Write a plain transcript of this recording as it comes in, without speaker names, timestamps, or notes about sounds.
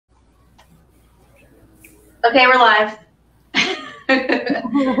Okay, we're live.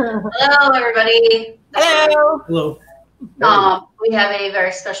 Hello, everybody. Hello. Hello. We have a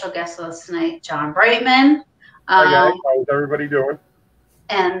very special guest with us tonight, John Brightman. Hi guys, how's everybody doing?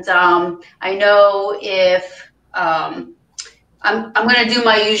 And I know if I'm going to do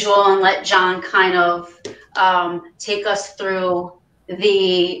my usual and let John kind of take us through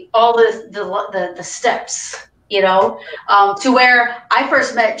all the steps, you know, to where I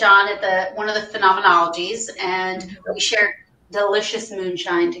first met John at one of the phenomenologies, and we shared delicious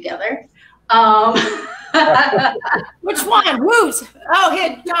moonshine together. Which one? Whose? Oh,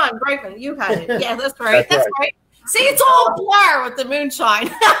 here, John Brightman. You had it. Yeah, that's right. That's right. See, it's all blur with the moonshine.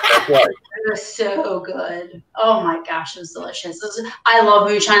 That's right. It was so good. Oh my gosh, it was delicious. I love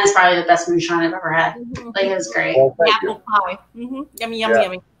moonshine. It's probably the best moonshine I've ever had. Like, it was great. Well, Apple pie. Yummy, yummy,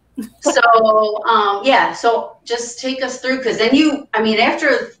 yummy. So, yeah, so just take us through, because then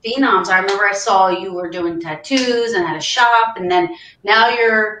after Phenoms, I remember I saw you were doing tattoos and had a shop, and then now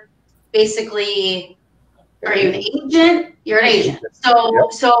you're basically, are you an agent? You're an agent.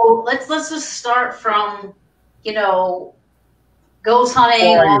 So let's just start from, ghost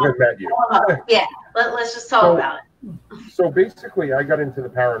hunting. Before I even met you. Yeah, let's just talk about it. So basically, I got into the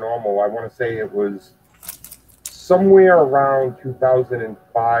paranormal, I want to say it was somewhere around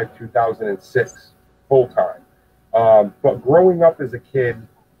 2005, 2006, full time. But growing up as a kid,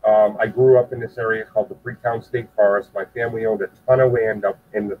 I grew up in this area called the Freetown State Forest. My family owned a ton of land up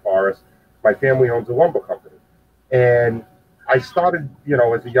in the forest. My family owns a lumber company. And I started,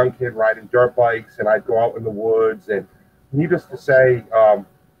 as a young kid riding dirt bikes, and I'd go out in the woods. And needless to say,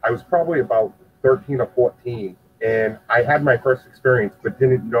 I was probably about 13 or 14, and I had my first experience, but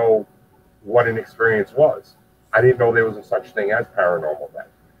didn't know what an experience was. I didn't know there was a such thing as paranormal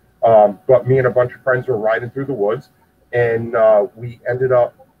then. But me and a bunch of friends were riding through the woods, and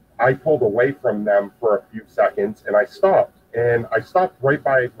I pulled away from them for a few seconds, and I stopped. And I stopped right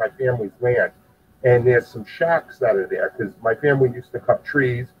by my family's land. And there's some shacks that are there, because my family used to cut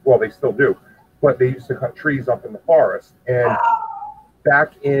trees. Well, they still do, but they used to cut trees up in the forest. And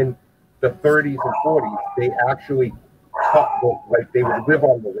back in the 30s and 40s, they actually they would live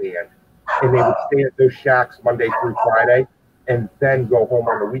on the land, and they would stay at those shacks Monday through Friday, and then go home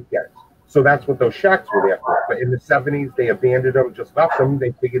on the weekends. So that's what those shacks were there for. But in the 70s, they abandoned them, just left them.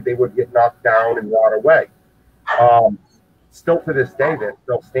 They figured they would get knocked down and rot away. Still to this day, they're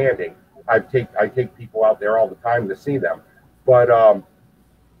still standing. I take people out there all the time to see them. But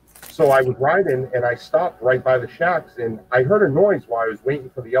so I was riding, and I stopped right by the shacks, and I heard a noise while I was waiting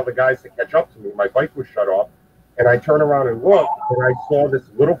for the other guys to catch up to me. My bike was shut off, and I turned around and looked, and I saw this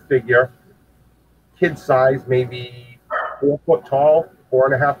little figure, kid size, maybe 4 foot tall,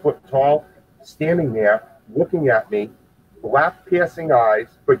 4.5 foot tall, standing there looking at me, black piercing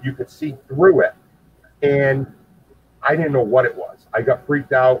eyes, but you could see through it. And I didn't know what it was. I got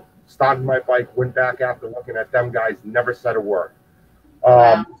freaked out, started my bike, went back after looking at them guys, never said a word.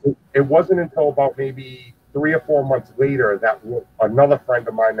 It wasn't until about maybe 3 or 4 months later that another friend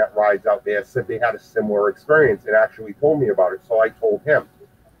of mine that rides out there said they had a similar experience and actually told me about it. So I told him.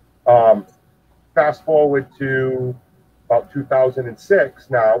 Fast forward to about 2006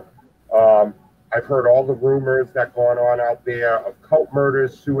 now. I've heard all the rumors that going on out there of cult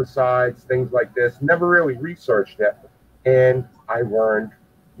murders, suicides, things like this. Never really researched it. And I learned,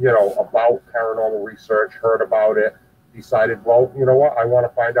 about paranormal research, heard about it, decided, well, you know what, I want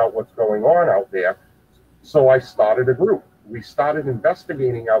to find out what's going on out there. So I started a group. We started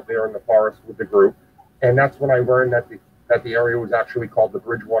investigating out there in the forest with the group. And that's when I learned that the area was actually called the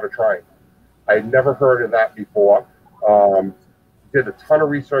Bridgewater Triangle. I had never heard of that before. Did a ton of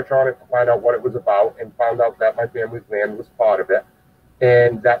research on it to find out what it was about, and found out that my family's land was part of it,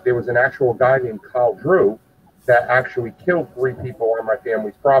 and that there was an actual guy named Carl Drew that actually killed 3 people on my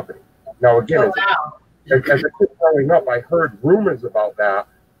family's property. Now, again, as a kid growing up, I heard rumors about that,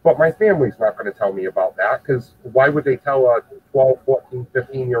 but my family's not going to tell me about that, because why would they tell a 12, 14,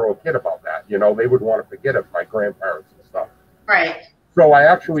 15-year-old kid about that? They would want to forget it, my grandparents and stuff. Right. So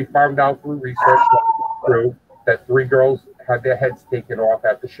I actually found out through research that 3 girls had their heads taken off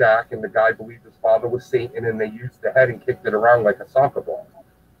at the shack, and the guy believed his father was Satan, and they used the head and kicked it around like a soccer ball.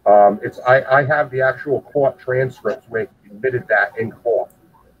 I have the actual court transcripts where he admitted that in court.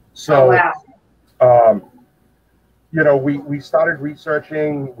 So, we started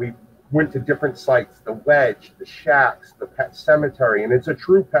researching. We went to different sites: the Ledge, the shacks, the pet cemetery, and it's a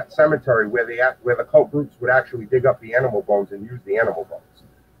true pet cemetery where the cult groups would actually dig up the animal bones and use the animal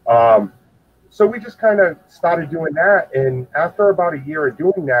bones. So we just kind of started doing that, and after about a year of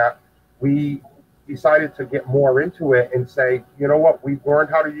doing that, we decided to get more into it and say, you know what, we've learned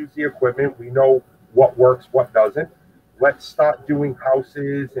how to use the equipment. We know what works, what doesn't. Let's start doing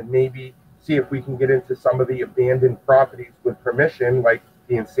houses and maybe see if we can get into some of the abandoned properties with permission, like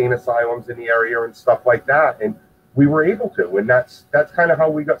the insane asylums in the area and stuff like that. And we were able to, and that's kind of how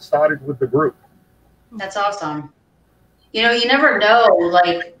we got started with the group. That's awesome. You know, you never know,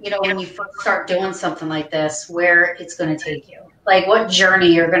 like, you know, when you first start doing something like this, where it's going to take you, like what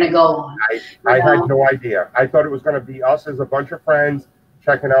journey you're going to go on. I had no idea. I thought it was going to be us as a bunch of friends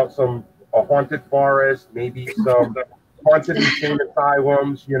checking out a haunted forest, maybe some haunted insane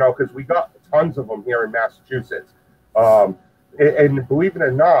asylums, you know, because we got tons of them here in Massachusetts. And believe it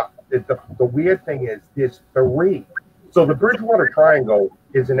or not, the weird thing is there's 3. So the Bridgewater Triangle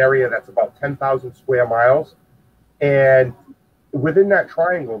is an area that's about 10,000 square miles. And within that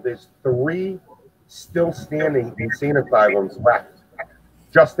triangle, there's 3 still standing insane asylums left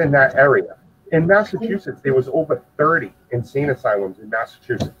just in that area. In Massachusetts, there was over 30 insane asylums in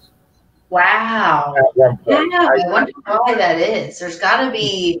Massachusetts. Wow. At one point. Yeah, I wonder why that is. There's got to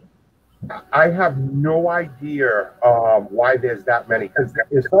be. I have no idea why there's that many. Because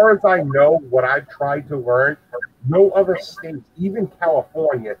as far as I know, what I've tried to learn, no other state, even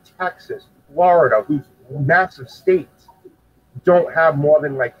California, Texas, Florida, who's massive states, don't have more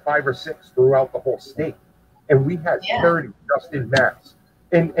than like 5 or 6 throughout the whole state. And we had 30 just in Mass.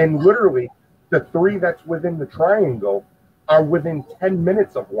 And literally, the 3 that's within the triangle are within 10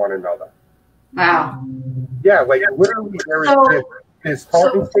 minutes of one another. Wow. Yeah, like literally there's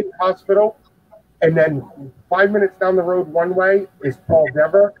Taunton State Hospital, and then 5 minutes down the road one way is Paul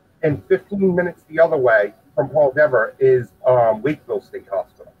Dever, and 15 minutes the other way from Paul Dever is Wakefield State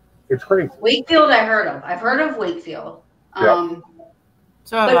Hospital. It's crazy. Wakefield, I heard of. I've heard of Wakefield. Yeah.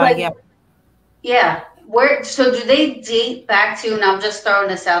 Where? So do they date back to? And I'm just throwing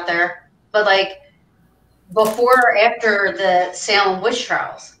this out there, but like before or after the Salem witch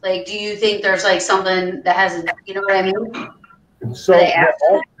trials? Like, do you think there's like something that has, you know what I mean? So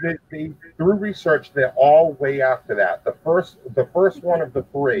through research, they're all way after that. The first one of the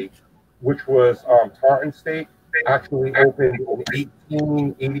 3, which was Taunton State, actually opened in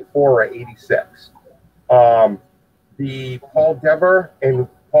 1884 or 86. The Paul Dever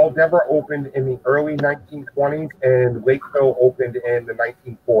opened in the early 1920s, and Lakeville opened in the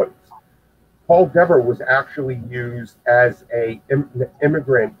 1940s. Paul Dever was actually used as an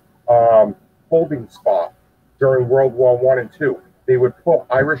immigrant holding spot during World War I and II. They would put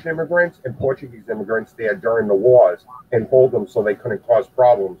Irish immigrants and Portuguese immigrants there during the wars and hold them so they couldn't cause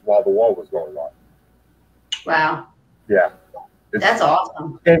problems while the war was going on. Wow. Yeah. That's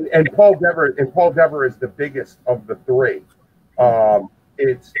awesome. And Paul Dever is the biggest of the 3.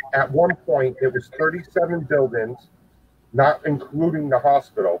 It's at one point it was 37 buildings, not including the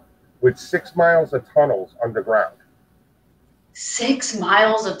hospital, with 6 miles of tunnels underground. 6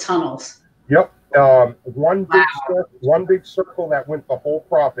 miles of tunnels. Yep. One big circle that went the whole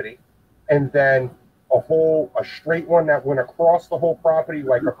property, and then a straight one that went across the whole property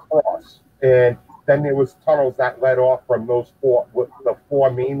like a cross. And then there was tunnels that led off from those 4, with the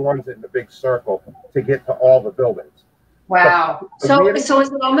 4 main ones in the big circle to get to all the buildings. Wow. So is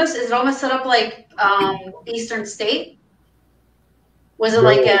it almost set up like Eastern State? Was it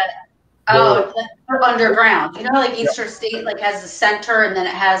like underground? You know, like Eastern State like has the center, and then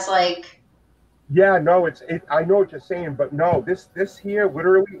it has like. Yeah, no, I know what you're saying, but no, this here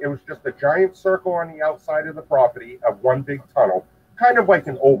literally it was just a giant circle on the outside of the property of one big tunnel, kind of like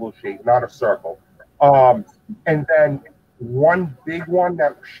an oval shape, not a circle. And then one big one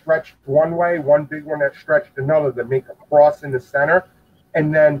that stretched one way, one big one that stretched another to make a cross in the center.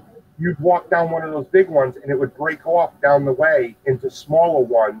 And then you'd walk down one of those big ones and it would break off down the way into smaller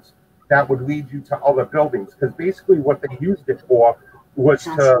ones that would lead you to other buildings. Because basically what they used it for was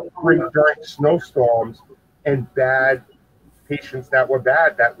to bring during snowstorms and bad patients that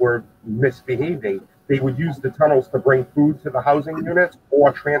were misbehaving. They would use the tunnels to bring food to the housing units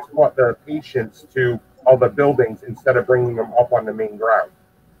or transport the patients to other buildings instead of bringing them up on the main ground.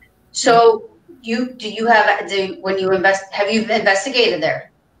 So have you investigated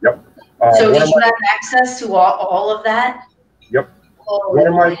there? Yep. So did you have access to all of that? Yep. One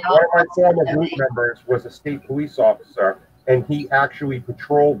of my former group members was a state police officer, and he actually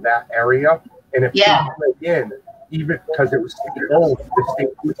patrolled that area. And if people went in, even because it was state-owned, the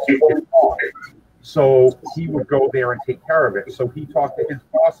state police didn't call it. So he would go there and take care of it. So he talked to his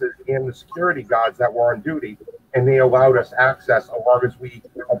bosses and the security guards that were on duty, and they allowed us access as long as we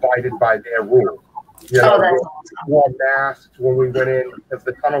abided by their rules. You know, we wore masks when we went in because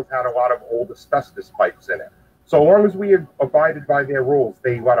the tunnels had a lot of old asbestos pipes in it. So long as we abided by their rules,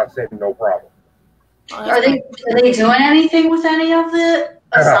 they let us in, no problem. Are they doing anything with any of the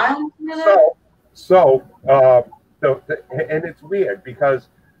asylums? So, and it's weird because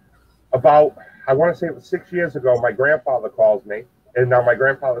about, I want to say it was 6 years ago, my grandfather calls me, and now my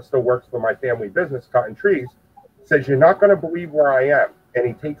grandfather still works for my family business cutting trees, says, "You're not going to believe where I am." And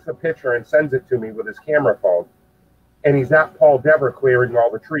he takes a picture and sends it to me with his camera phone. And he's at Paul Dever clearing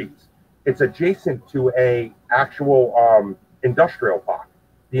all the trees. It's adjacent to a actual industrial park.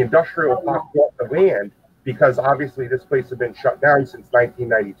 The industrial park bought the land because obviously this place had been shut down since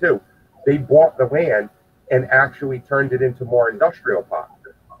 1992. They bought the land and actually turned it into more industrial park.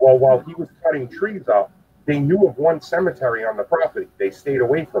 Well, while he was cutting trees up, they knew of one cemetery on the property. They stayed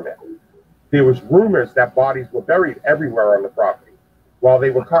away from it. There was rumors that bodies were buried everywhere on the property. While they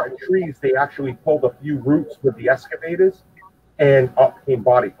were cutting trees, they actually pulled a few roots with the excavators, and up came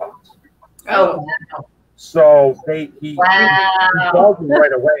body parts. Oh, so he called me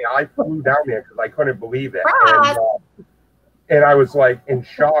right away. I flew down there because I couldn't believe it, and I was like in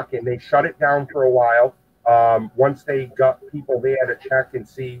shock. And they shut it down for a while. Once they got people there to check and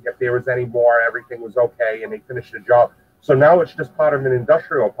see if there was any more, everything was okay, and they finished the job. So now it's just part of an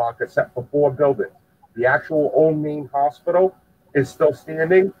industrial park except for 4 buildings. The actual old main hospital is still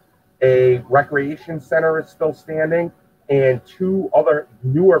standing. A recreation center is still standing. And 2 other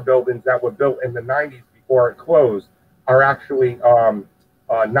newer buildings that were built in the 90s before it closed are actually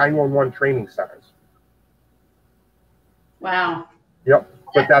 911 training centers. Wow. Yep.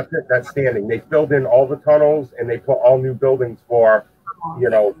 But that's it. That's standing. They filled in all the tunnels and they put all new buildings for,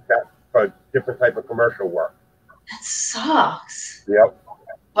 for different type of commercial work. That sucks. Yep.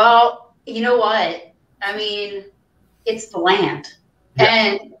 Well, you know what? I mean, it's the land. Yeah.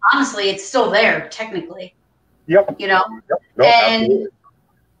 And honestly, it's still there, technically. Yep. You know? Yep. No, and absolutely.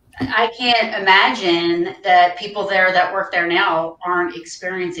 I can't imagine that people there that work there now aren't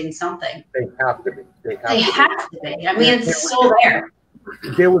experiencing something. They have to be. They have to be. I mean, it's still there.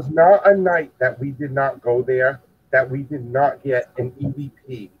 There was not a night that we did not go there that we did not get an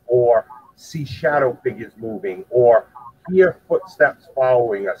EVP or see shadow figures moving or hear footsteps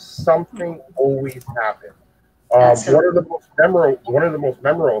following us. Something always happened. One of the most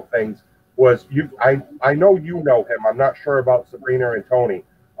memorable things was I know you know him. I'm not sure about Sabrina and Tony,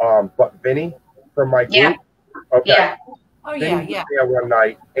 but Vinny from my group. Yeah. Okay. Yeah. Oh, Vinny was there one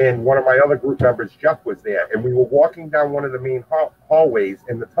night, and one of my other group members, Jeff, was there, and we were walking down one of the main hallways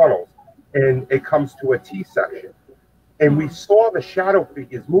in the tunnels, and it comes to a T section. And we saw the shadow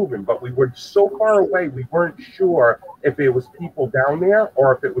figures moving, but we were so far away, we weren't sure if it was people down there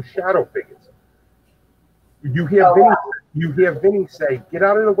or if it was shadow figures. You hear Vinny say, "Get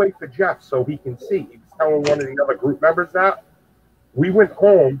out of the way for Jeff so he can see." He was telling one of the other group members that. We went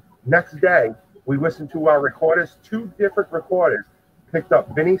home next day. We listened to our recorders, 2 different recorders, picked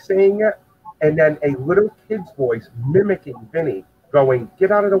up Vinny saying it, and then a little kid's voice mimicking Vinny going,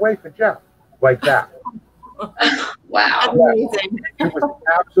 "Get out of the way for Jeff," like that. Wow. Amazing. It was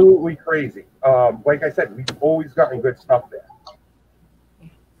absolutely crazy. Like I said, we've always gotten good stuff there.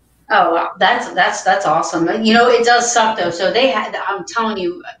 Oh, wow. That's awesome. You know, it does suck though. So they had, I'm telling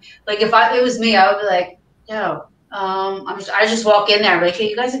you, like if it was me, I would be like, "Yo, I just walk in there, like, hey,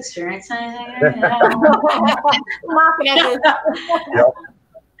 you guys experience anything?" Laughing at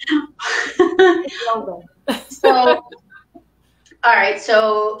So, all right.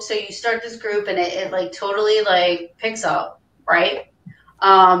 So you start this group and it like totally like picks up, right?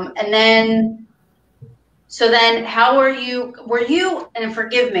 And then, so then how were you, and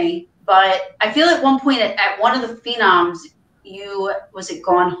forgive me, but I feel at one point at one of the phenoms, was it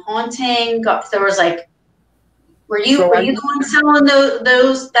Gone Haunting? There was like, were you the one selling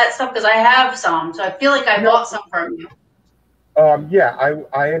that stuff? Because I have some, so I feel like I bought some from you. Yeah,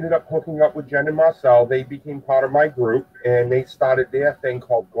 I ended up hooking up with Jen and Marcel. They became part of my group, and they started their thing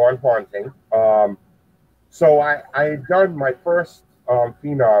called Gone Haunting. So I had done my first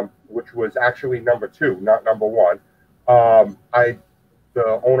phenom, which was actually number 2, not number 1.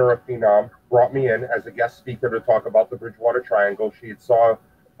 The owner of Phenom brought me in as a guest speaker to talk about the Bridgewater Triangle. She had saw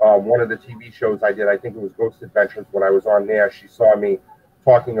one of the TV shows I did. I think it was Ghost Adventures. When I was on there, she saw me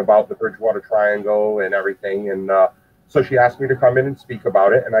talking about the Bridgewater Triangle and everything, and so she asked me to come in and speak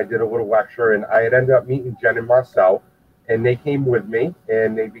about it, and I did a little lecture, and I had ended up meeting Jen and Marcel, and they came with me,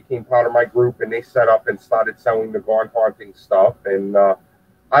 and they became part of my group, and they set up and started selling the Gone Haunting stuff, and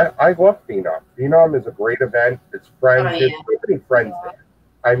I love Phenom. Phenom is a great event. It's friends. Oh, yeah. There's so many friends there.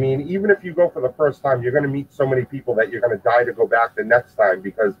 I mean, even if you go for the first time, you're going to meet so many people that you're going to die to go back the next time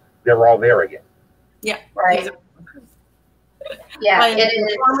because they're all there again. Yeah. Right. Yeah, like, it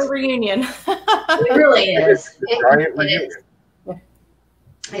is. Family reunion. It really is. It's a giant reunion.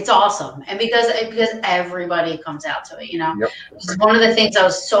 it's awesome. And because everybody comes out to it, you know. Yep. It's one of the things I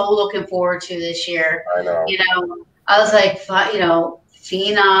was so looking forward to this year. I know. You know, I was like, you know,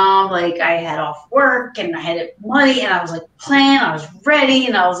 phenom, like I had off work and I had money and I was like planning, I was ready,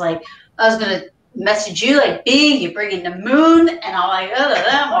 and I was like, I was gonna message you like, B, you're bringing the moon, and I'm like,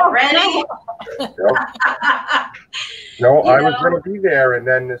 I'm ready. No, I was going to be there, and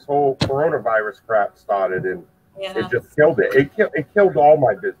then this whole coronavirus crap started, and it just killed it. It killed all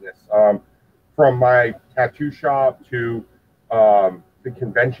my business, from my tattoo shop to the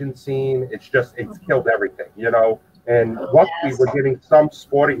convention scene. It's killed everything, you know. And luckily, we're getting some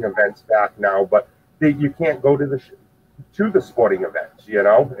sporting events back now, but you can't go to the sporting events, you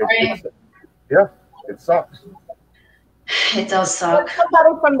know. It sucks. It does suck.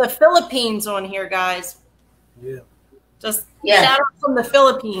 Somebody from the Philippines on here, guys. Yeah. Just shout out from the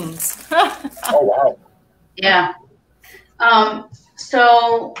Philippines. Oh, wow. Yeah. So,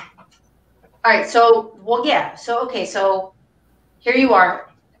 all right. So, well, yeah. So, okay. So here you are.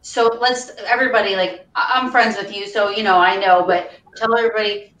 So everybody, like, I'm friends with you. So, you know, I know, but tell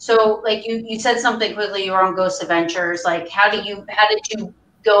everybody. So like you said something quickly, you were on Ghost Adventures. Like, how did you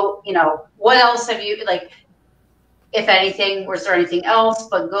go, you know, what else have you, like, if anything, was there anything else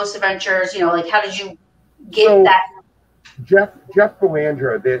but Ghost Adventures, you know, like, how did you get that? Jeff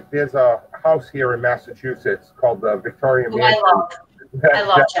Belandra, there's a house here in Massachusetts called the Victoria Mansion. I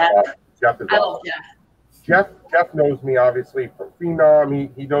love Jeff. Jeff is awesome. Jeff knows me, obviously, from Phenom.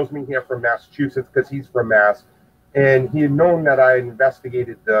 He knows me here from Massachusetts because he's from Mass. And he had known that I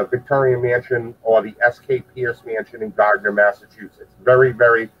investigated the Victoria Mansion, or the S.K. Pierce Mansion in Gardner, Massachusetts. Very,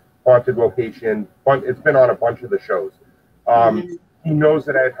 very haunted location. It's been on a bunch of the shows. He knows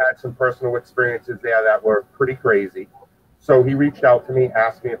that I've had some personal experiences there that were pretty crazy. So he reached out to me,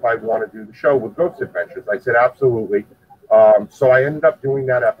 asked me if I want to do the show with Ghost Adventures. I said, absolutely. So I ended up doing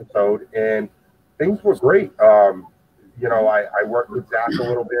that episode, and things were great. You know, I worked with Zach a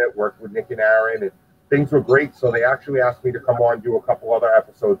little bit, worked with Nick and Aaron, and things were great. So they actually asked me to come on and do a couple other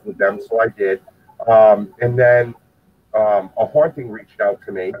episodes with them. So I did. And then a haunting reached out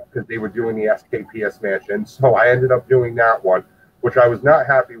to me because they were doing the SKPS Mansion. So I ended up doing that one, which I was not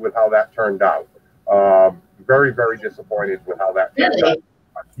happy with how that turned out. Very, very disappointed with how that turned out.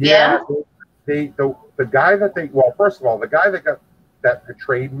 Yeah. The guy that first of all, the guy that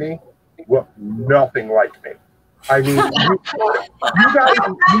portrayed me looked nothing like me. I mean, you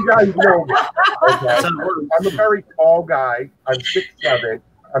guys know me. Okay? I'm a very tall guy. I'm 6'7".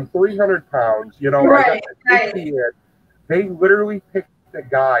 I'm 300 pounds. You know, right. They literally picked a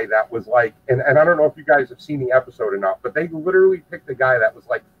guy that was like, and I don't know if you guys have seen the episode or not, but they literally picked a guy that was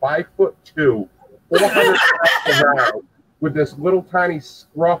like 5'2", 400 pounds around, with this little tiny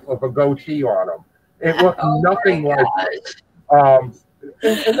scruff of a goatee on him. It looked nothing like it.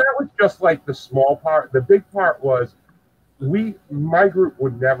 And that was just like the small part. The big part was my group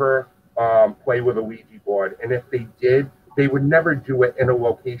would never play with a Ouija board. And if they did, they would never do it in a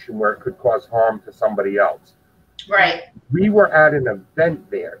location where it could cause harm to somebody else. Right. We were at an event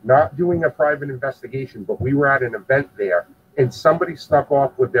there, not doing a private investigation, but we were at an event there, and somebody snuck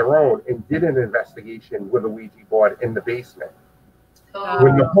off with their own and did an investigation with a Ouija board in the basement. Oh.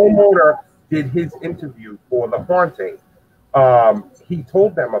 When the homeowner did his interview for the haunting, he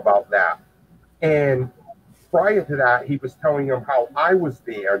told them about that. And prior to that, he was telling them how I was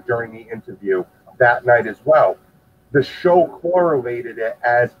there during the interview that night as well. The show correlated it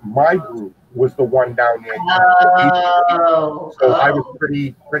as my group was the one down there. So I was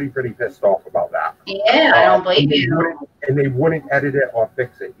pretty pissed off about that. Yeah, I don't blame you. And they wouldn't edit it or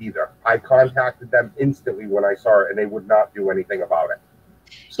fix it either. I contacted them instantly when I saw it, and they would not do anything about it.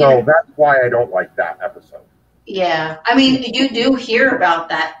 So that's why I don't like that episode. Yeah, I mean, you do hear about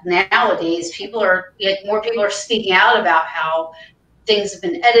that nowadays. More people are speaking out about how things have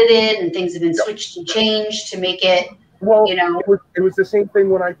been edited and things have been switched and changed to make it. Well, you know, it was the same thing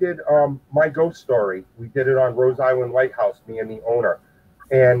when I did my ghost story. We did it on Rose Island Lighthouse, me and the owner,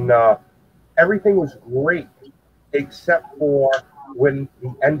 and everything was great except for when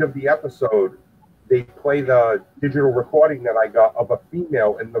the end of the episode, they play the digital recording that I got of a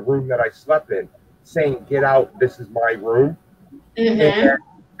female in the room that I slept in, saying, "Get out, this is my room." And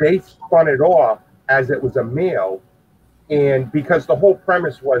they spun it off as it was a male. And because the whole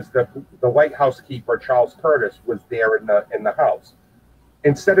premise was that the lighthouse keeper, Charles Curtis, was there in the house.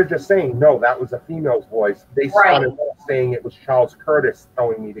 Instead of just saying, no, that was a female's voice, they spun it off saying it was Charles Curtis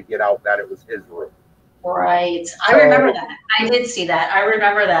telling me to get out, that it was his room. Right. I remember that. I did see that. I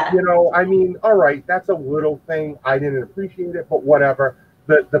remember that. You know, I mean, all right, that's a little thing. I didn't appreciate it, but whatever.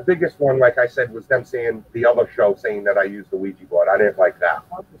 the biggest one, like I said, was them saying the other show saying that I used the Ouija board. I didn't like that,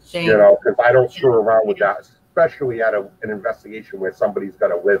 you know, because I don't screw around with that, especially at an investigation where somebody's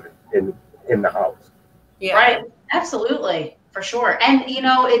going to live in the house. Yeah. Right. Absolutely. For sure. And, you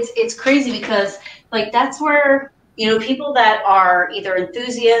know, it's crazy because, like, that's where, you know, people that are either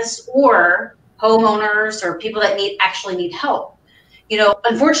enthusiasts or homeowners or people that actually need help, you know,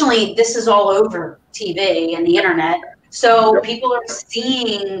 unfortunately, this is all over TV and the internet. So people are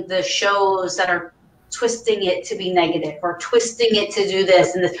seeing the shows that are twisting it to be negative or twisting it to do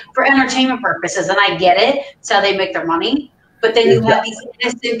this and this for entertainment purposes. And I get it. It's how they make their money. But then you have these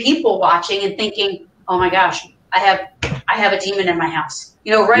innocent people watching and thinking, oh my gosh, I have a demon in my house,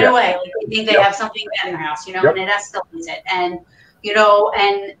 you know, right away. Like they think they have something bad in their house, you know, and it escalates it. And, you know,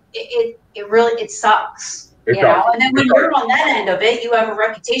 and it really, it sucks, you know, and then when you're on that end of it, you have a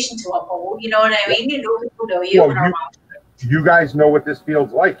reputation to uphold, you know what I mean? You know, people know you and are watching. You guys know what this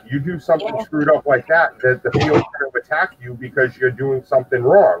feels like. You do something screwed up like that, that the field's going to attack you because you're doing something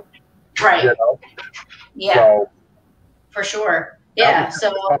wrong. Right. You know? Yeah. So, for sure. Yeah.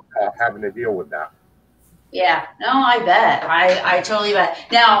 So having to deal with that. Yeah. No, I bet. I totally bet.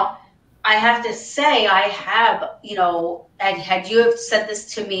 Now, I have to say, I have, you know, had you have said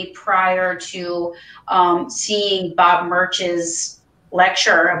this to me prior to seeing Bob Murch's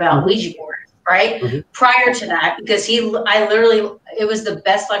lecture about Ouija boards, right? Prior to that, because it was the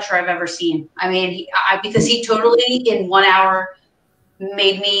best lecture I've ever seen. I mean, because he totally in 1 hour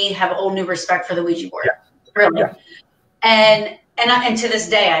made me have a whole new respect for the Ouija board. Really. And to this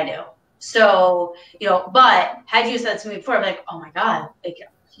day I do. So, you know, but had you said to me before, I'm like, oh my God, like,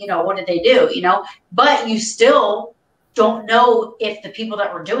 you know, what did they do? You know, but you still don't know if the people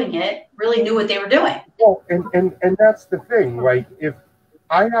that were doing it really knew what they were doing. Well, and that's the thing. Like, if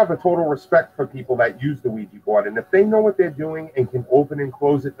I have a total respect for people that use the Ouija board, and if they know what they're doing and can open and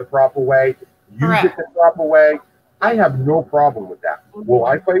close it the proper way, use it the proper way, I have no problem with that. Will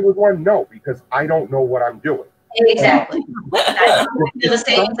I play with one? No, because I don't know what I'm doing. Exactly. The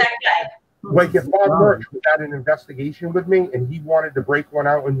same exact guy. Like if Bob Murch was at an investigation with me and he wanted to break one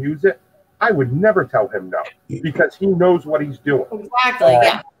out and use it, I would never tell him no because he knows what he's doing. Exactly.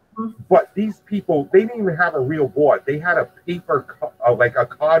 Yeah. But these people, they didn't even have a real board. They had a paper, like a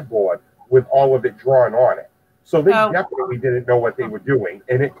cardboard with all of it drawn on it. So they definitely didn't know what they were doing,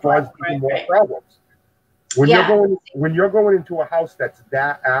 and it caused even more problems. When you're going into a house that's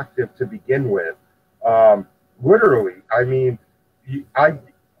that active to begin with, literally, I mean,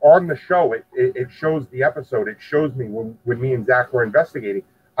 on the show, it shows the episode. It shows me when me and Zach were investigating.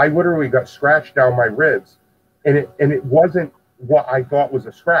 I literally got scratched down my ribs, and it wasn't what I thought was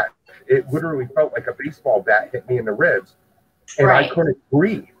a scratch. It literally felt like a baseball bat hit me in the ribs, and I couldn't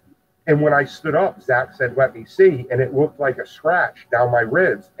breathe. And when I stood up, Zach said, "Let me see," and it looked like a scratch down my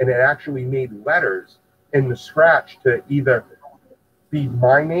ribs, and it actually made letters in the scratch to either be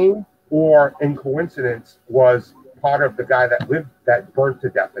my name or, in coincidence, was part of the guy that burnt to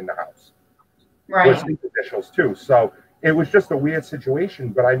death in the house. Right. Was his initials too. So it was just a weird situation.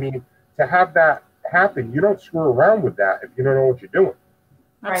 But I mean, to have that happen, you don't screw around with that if you don't know what you're doing.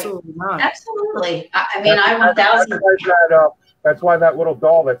 Absolutely not. Absolutely. I mean, I 1,000. That's why that little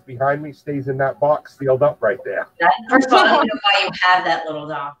doll that's behind me stays in that box sealed up right there. First of all, I don't know why you have that little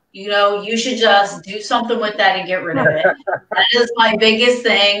doll. You know, you should just do something with that and get rid of it. That is my biggest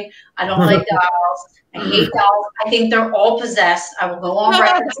thing. I don't like dolls. I hate dolls. I think they're all possessed. I will go on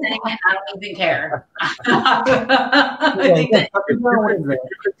record saying I don't even care. If you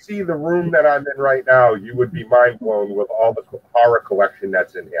could see the room that I'm in right now, you would be mind blown with all the horror collection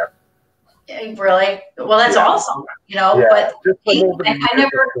that's in here. Really? Well, that's awesome. You know, but I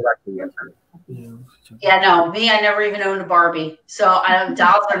never. Yeah, no, me, I never even owned a Barbie. So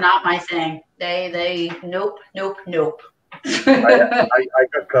dolls are not my thing. They nope. I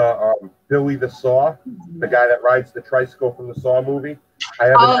got the Billy the Saw, the guy that rides the tricycle from the Saw movie. I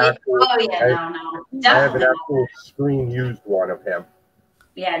have I have an actual screen used one of him.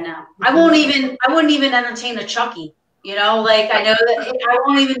 Yeah, no. I wouldn't even entertain a Chucky. You know, like I know that I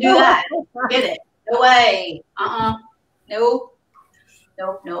won't even do that. Get it? No way. Nope.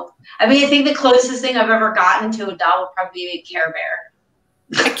 I mean, I think the closest thing I've ever gotten to a doll would probably be a Care Bear.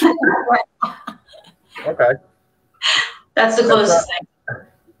 Okay. That's the closest thing.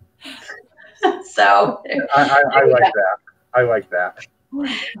 So I like that. I like that.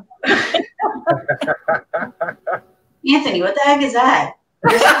 Anthony, what the heck is that?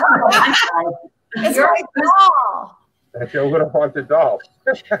 It's my doll. That's your little haunted doll.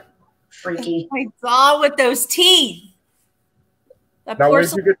 Freaky. My doll with those teeth. Now, where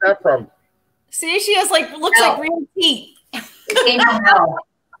did you get that from? See, she has looks like real teeth. It came from hell.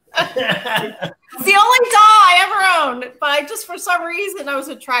 It's the only doll I ever owned, but I just for some reason I was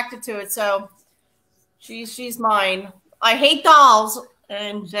attracted to it. So she's mine. I hate dolls,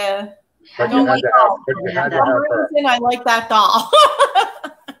 and but you had to have her. I like that doll.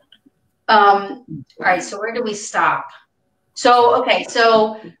 All right. So where do we stop? So okay.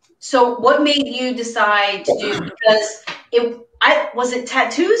 So what made you decide to do? Because was it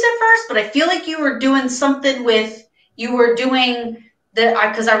tattoos at first, but I feel like you were doing something with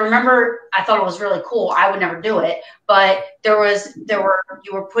because I remember I thought it was really cool. I would never do it, but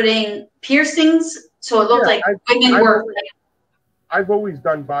you were putting piercings, so it looked like women were. I've always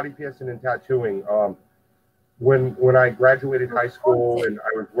done body piercing and tattooing. When I graduated high school and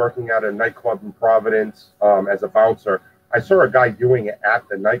I was working at a nightclub in Providence as a bouncer, I saw a guy doing it at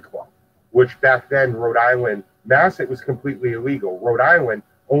the nightclub, which back then, Rhode Island, Mass, it was completely illegal. Rhode Island,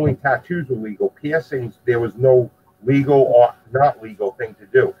 only tattoos were legal. Piercings, there was no legal or not legal thing to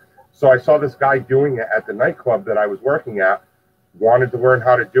do. So I saw this guy doing it at the nightclub that I was working at, wanted to learn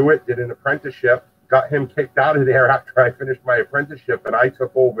how to do it, did an apprenticeship, got him kicked out of there after I finished my apprenticeship, and I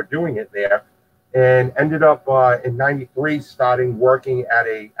took over doing it there, and ended up in '93 starting working at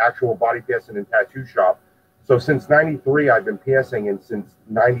a actual body piercing and tattoo shop. So since '93 I've been piercing, and since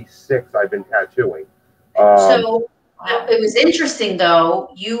 '96 I've been tattooing. So it was interesting though.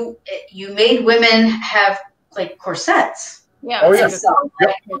 You made women have like corsets. Yeah. Oh yeah.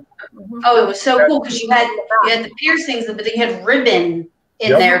 Yep. Oh, it was so cool because you had the piercings, but they had ribbon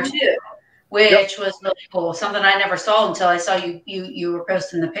in there too, which was really cool. Something I never saw until I saw you were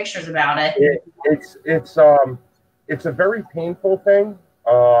posting the pictures about it. It's a very painful thing,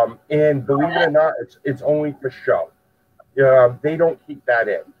 and believe it or not, it's only for show. They don't keep that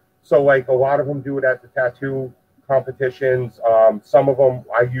in. So like a lot of them do it at the tattoo competitions. Some of them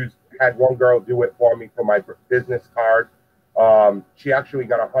had one girl do it for me for my business card. She actually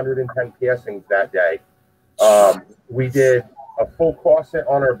got 110 piercings that day. We did a full corset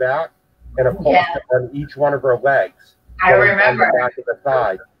on her back and a corset on each one of her legs. I remember. On the back of the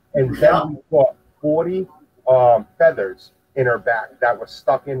thigh. And then we put 40 feathers in her back that were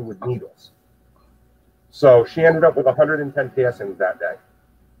stuck in with needles. So she ended up with 110 piercings that day.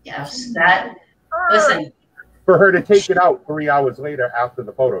 Yes, listen. For her to take it out 3 hours later after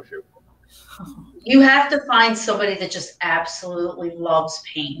the photo shoot. You have to find somebody that just absolutely loves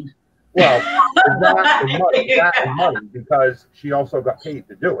pain. Well, that and money, because she also got paid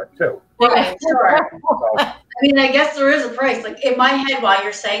to do it too. Right, sure. I mean, I guess there is a price. Like in my head, while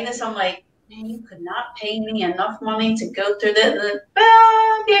you're saying this, I'm like, man, you could not pay me enough money to go through this.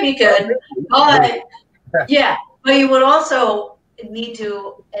 Yeah, you could. But yeah, but you would also need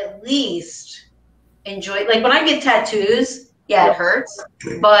to at least enjoy. Like when I get tattoos, it hurts,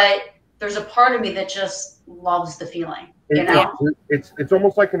 but there's a part of me that just loves the feeling. You know? It's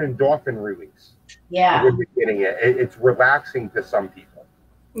almost like an endorphin release. Yeah. When you're getting it. It's relaxing to some people.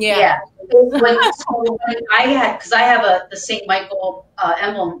 Yeah. When I have the St. Michael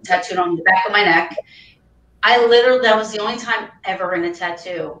emblem tattooed on the back of my neck. That was the only time ever in a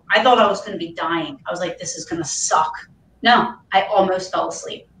tattoo. I thought I was going to be dying. I was like, this is going to suck. No, I almost fell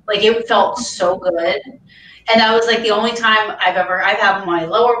asleep. Like it felt so good. And that was like the only time I have them on my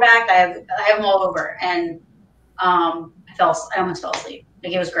lower back. I have them all over. And I almost fell asleep.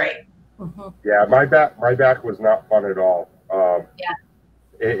 Like it was great. Mm-hmm. Yeah, my back was not fun at all.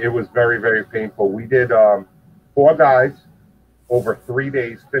 It was very, very painful. We did 4 guys over 3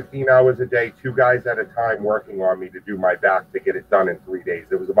 days, 15 hours a day, 2 guys at a time working on me to do my back to get it done in 3 days.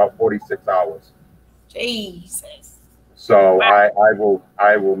 It was about 46 hours. Jesus. So wow.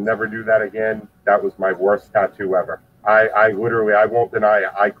 I will never do that again. That was my worst tattoo ever. I literally, I won't deny it,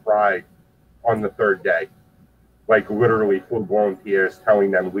 I cried on the 3rd day. Like literally full-blown tears,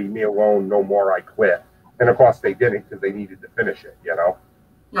 telling them, leave me alone, no more, I quit. And of course they didn't because they needed to finish it, you know?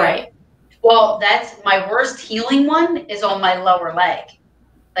 Right. Well, that's my worst healing one is on my lower leg.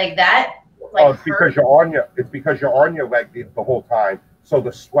 Like that. Like it's because you're on your leg the whole time. So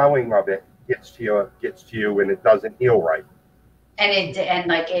the swelling of it gets to you and it doesn't heal right. And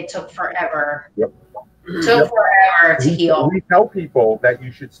it took forever. Yep. It took forever to heal. We tell people that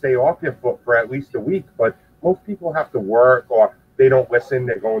you should stay off your foot for at least a week, but most people have to work or they don't listen.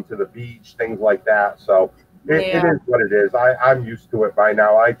 They're going to the beach, things like that. So it is what it is. I'm used to it by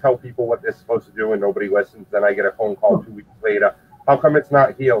now. I tell people what they're supposed to do and nobody listens. Then I get a phone call 2 weeks later. How come it's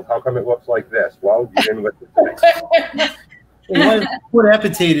not healed? How come it looks like this? Well, you didn't listen to me. Well, foot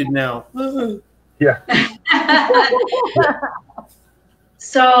amputated now. Yeah.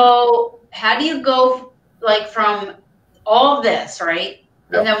 So how do you go like from all of this, right?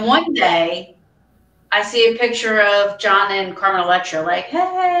 Yep. And then one day, I see a picture of John and Carmen Electra, like,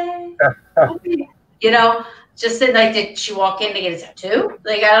 hey, you know, just said, like, did she walk in to get a tattoo?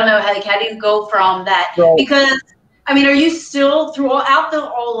 Like, I don't know, how do you go from that? So, because, I mean, are you still, throughout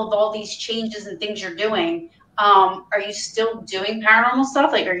all these changes and things you're doing, are you still doing paranormal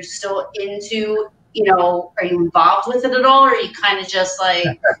stuff? Like, are you still into, you know, are you involved with it at all? Or are you kind of just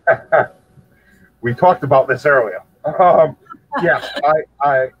like... We talked about this earlier. Yes,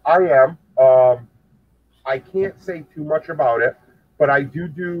 I am. I can't say too much about it, but I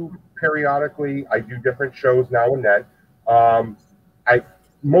do periodically. I do different shows now and then.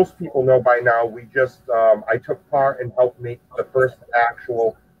 Most people know by now. We just I took part and helped make the first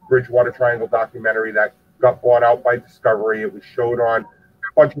actual Bridgewater Triangle documentary that got bought out by Discovery. It was showed on a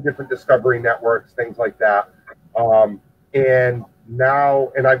bunch of different Discovery networks, things like that. And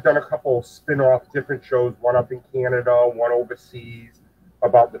now, and I've done a couple spin-off different shows, one up in Canada, one overseas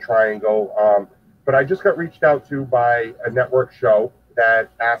about the Triangle. But I just got reached out to by a network show that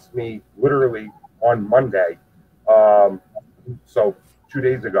asked me literally on Monday, so 2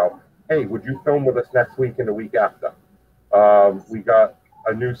 days ago, hey, would you film with us next week and the week after? We got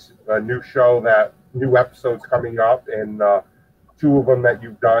a new show, that new episodes coming up, and 2 of them that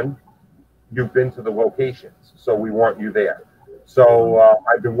you've done, you've been to the locations, so we want you there. So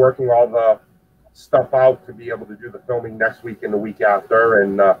I've been working all the stuff out to be able to do the filming next week and the week after,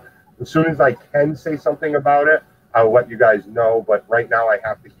 and as soon as I can say something about it, I'll let you guys know, but right now I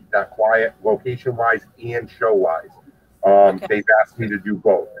have to keep that quiet, location-wise and show-wise. Okay. They've asked me to do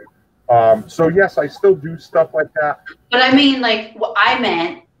both. So yes, I still do stuff like that. But I mean, like, what I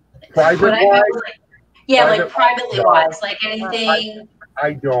meant... Private-wise? Yeah, like privately-wise, like anything...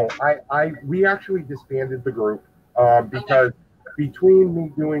 I don't. We actually disbanded the group because between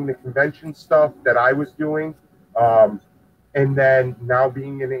me doing the convention stuff that I was doing, and then now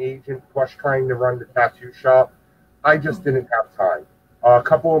being an agent plus trying to run the tattoo shop, I just didn't have time. A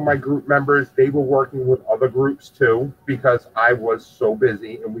couple of my group members, they were working with other groups too because I was so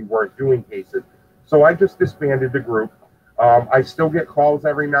busy and we weren't doing cases. So I just disbanded the group. I still get calls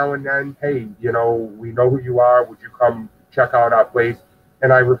every now and then. Hey, you know, we know who you are. Would you come check out our place?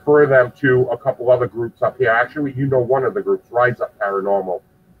 And I refer them to a couple other groups up here. Actually, you know one of the groups, Rise Up Paranormal,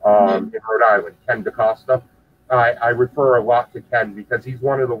 in Rhode Island, Ken DaCosta. I refer a lot to Ken because he's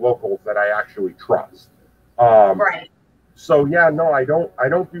one of the locals that I actually trust. Right. So yeah, no, I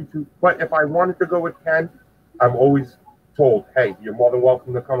don't do too. But if I wanted to go with Ken, I'm always told, hey, you're more than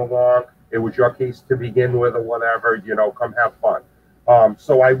welcome to come along. It was your case to begin with, or whatever. You know, come have fun.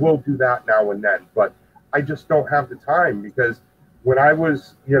 So I will do that now and then, but I just don't have the time because when I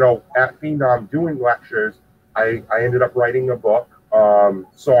was, you know, at Phenom doing lectures, I ended up writing a book.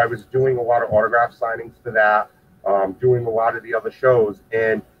 So I was doing a lot of autograph signings for that, doing a lot of the other shows.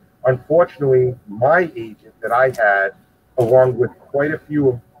 And unfortunately, my agent that I had, along with quite a few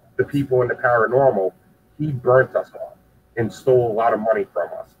of the people in the paranormal, he burnt us all and stole a lot of money from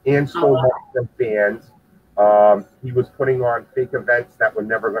us and stole money from fans. He was putting on fake events that were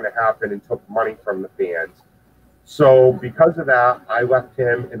never going to happen and took money from the fans. So because of that, I left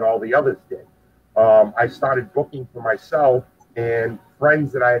him and all the others did. I started booking for myself and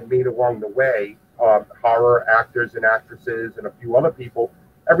friends that I had made along the way, horror actors and actresses and a few other people.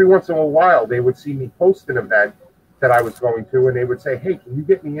 Every once in a while, they would see me post an event that I was going to, and they would say, hey, can you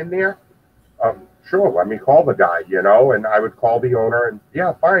get me in there? Sure, let me call the guy, you know, and I would call the owner, and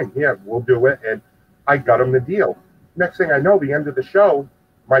yeah, fine, yeah, we'll do it. And I got him the deal. Next thing I know, the end of the show,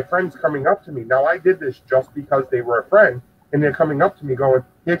 my friend's coming up to me. Now, I did this just because they were a friend, and they're coming up to me going,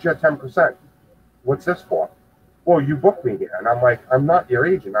 here's your 10%. What's this for? Well, you booked me here. And I'm like, I'm not your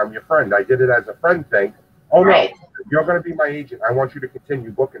agent. I'm your friend. I did it as a friend thing. Oh, no, you're going to be my agent. I want you to continue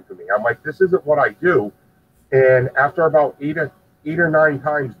booking for me. I'm like, this isn't what I do. And after about eight or nine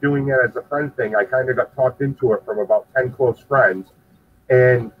times doing it as a friend thing, I kind of got talked into it from about 10 close friends.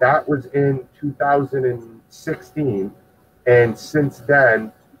 And that was in 2016. And since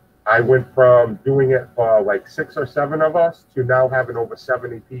then, I went from doing it for like 6 or 7 of us to now having over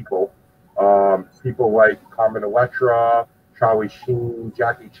 70 people. People like Carmen Electra, Charlie Sheen,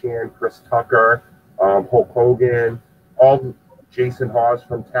 Jackie Chan, Chris Tucker, Hulk Hogan, all Jason Hawes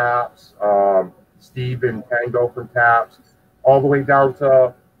from Taps, Steve and Tango from Taps, all the way down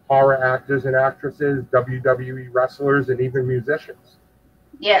to horror actors and actresses, WWE wrestlers, and even musicians.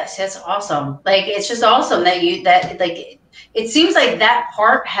 Yes, that's awesome. Like, it's just awesome that it seems like that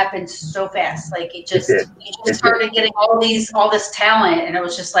part happened so fast. Like, you just started getting all this talent, and it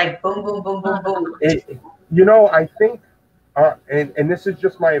was just like boom, boom, boom, boom, boom. You know, I think, and this is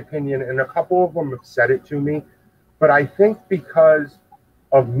just my opinion, and a couple of them have said it to me, but I think because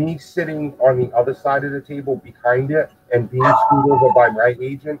of me sitting on the other side of the table behind it and being screwed over by my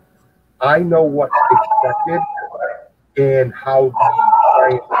agent, I know what's expected and how the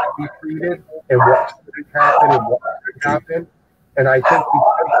client should be treated and what should happen and what should happen. And I think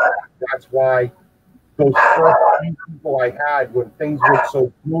because that's why those first few people I had, when things went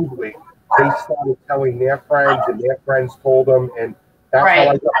so smoothly, they started telling their friends and their friends told them, and that's how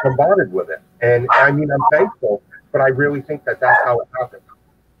I got bombarded with it. And I mean, I'm thankful, but I really think that that's how it happened.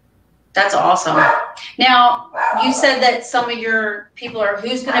 That's awesome. Now, you said that some of your people are,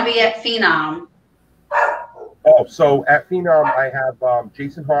 who's going to be at Phenom? Oh, so at Phenom, I have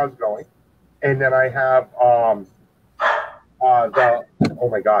Jason Hawes going, and then I have oh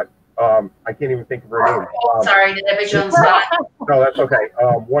my God, I can't even think of her name. Sorry, did I put you on the spot? No, that's okay.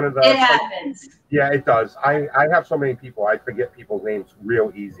 One of the. It happens. Yeah, it does. I have so many people, I forget people's names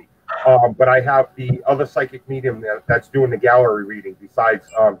real easy. But I have the other psychic medium that's doing the gallery reading besides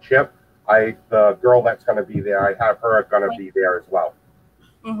Chip. The girl that's going to be there, I have her going to be there as well.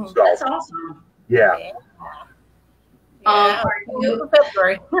 Mm-hmm. So, that's awesome. Yeah.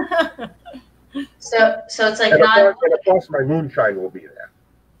 February. So it's like and of course, my moonshine will be there.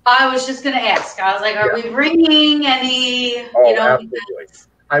 I was just going to ask. I was like, are we bringing any, you know? Absolutely.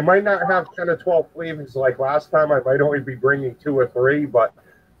 I might not have 10 or 12 flavors like last time. I might only be bringing 2 or 3, but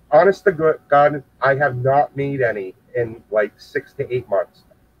honest to God, I have not made any in like 6 to 8 months.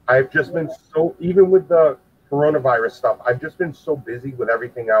 I've just been so, even with the coronavirus stuff, I've just been so busy with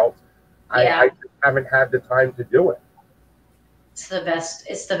everything else. I just haven't had the time to do it. It's the best.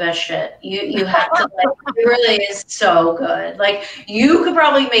 It's the best shit. You have to, like, it really is so good. Like, you could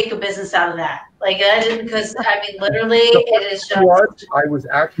probably make a business out of that. Like, that is, because, I mean, literally, it is just. I was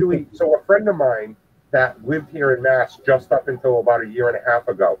actually, so a friend of mine that lived here in Mass just up until about 1.5 years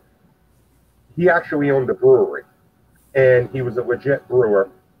ago, he actually owned a brewery, and he was a legit brewer.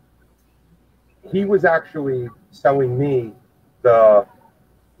 He was actually selling me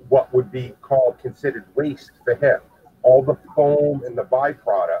what would be considered waste for him, all the foam and the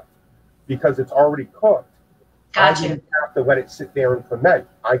byproduct, because it's already cooked. Gotcha. I didn't have to let it sit there and ferment.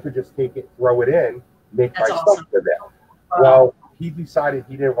 I could just take it, throw it in, make my stuff with it. Well, he decided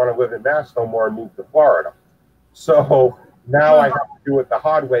he didn't want to live in Mass no more and moved to Florida. So now I have to do it the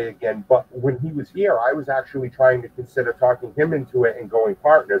hard way again. But when he was here, I was actually trying to consider talking him into it and going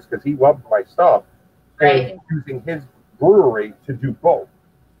partners because he loved my stuff and using his brewery to do both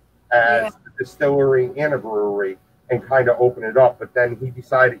as a distillery and a brewery and kind of open it up. But then he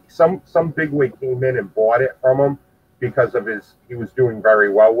decided some bigwig came in and bought it from him because of he was doing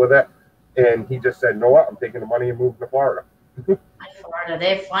very well with it. And he just said, "No, what? I'm taking the money and moving to Florida." Florida,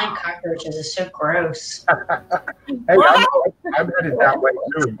 they have flying cockroaches. It's so gross. Hey, I'm headed that way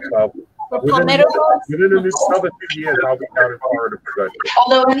too. So within another 2 years, I'll be down in Florida for good.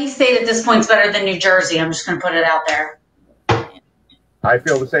 Although any state at this point is better than New Jersey, I'm just going to put it out there. I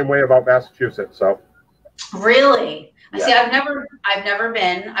feel the same way about Massachusetts. So really, see, I've never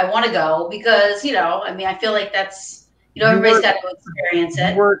been. I want to go because I mean, I feel like that's everybody's got to experience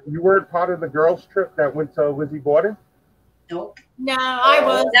it. You weren't part of the girls' trip that went to Lizzie Borden? Nope. No, I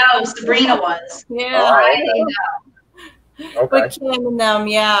was. No, Sabrina was. Yeah. Okay. With Kim and them,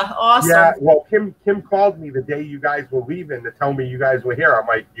 awesome. Yeah, well, Kim called me the day you guys were leaving to tell me you guys were here. I'm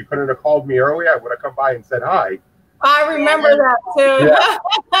like, you couldn't have called me earlier. I would have come by and said hi. I remember that too.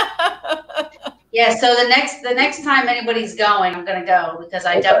 Yeah. So the next time anybody's going, I'm gonna go because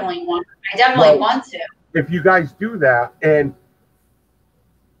I definitely want to. If you guys do that, and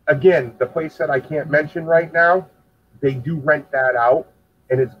again, the place that I can't mention right now, they do rent that out,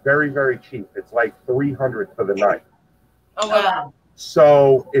 and it's very, very cheap. It's like $300 for the night. Oh wow!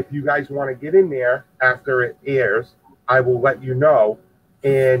 So if you guys want to get in there after it airs, I will let you know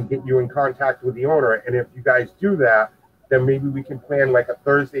and get you in contact with the owner. And if you guys do that, then maybe we can plan like a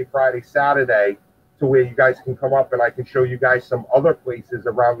Thursday, Friday, Saturday to where you guys can come up and I can show you guys some other places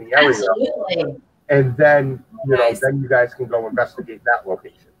around the area. Absolutely. And then, then you guys can go investigate that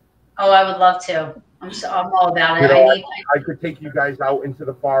location. Oh, I would love to. I'm all about it. I could take you guys out into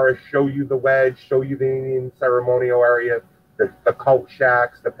the forest, show you the wedge, show you the Indian ceremonial area, the cult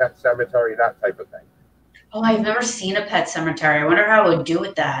shacks, the pet cemetery, that type of thing. Oh, I've never seen a pet cemetery. I wonder how I would do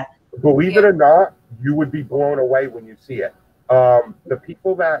with that. Believe it or not, you would be blown away when you see it. The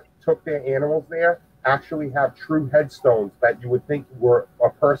people that took their animals there actually have true headstones that you would think were a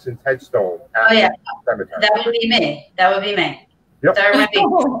person's headstone at the cemetery. That would be me. Yep. That would be.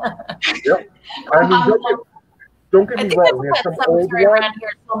 Yep. I mean, don't get me wrong. There's some old ones around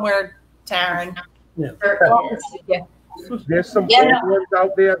here somewhere, Taryn. There's some old ones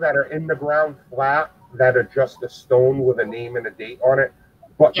out there that are in the ground flat that are just a stone with a name and a date on it.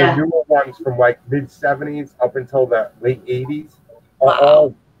 But Yeah. the newer ones from like mid-70s up until the late 80s are Wow.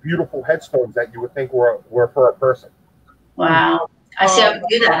 all beautiful headstones that you would think were for a person. Wow. I see. I would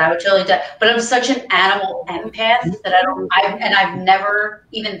do that. I would totally do that. But I'm such an animal empath that I've never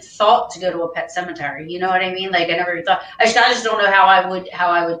even thought to go to a pet cemetery. You know what I mean? Like I never even thought. I just don't know how I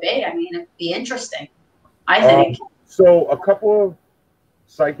would be. I mean, it'd be interesting, I think. So a couple of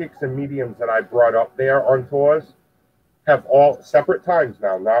psychics and mediums that I brought up there on tours have all separate times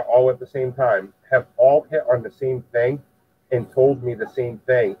now, not all at the same time, have all hit on the same thing and told me the same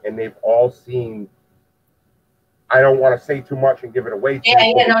thing. And they've all seen, I don't want to say too much and give it away.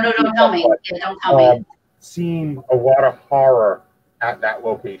 Yeah, no, don't tell me. Yeah, don't tell me. Seen a lot of horror at that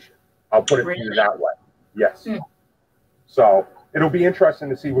location. I'll put it to you that way. Yes. So it'll be interesting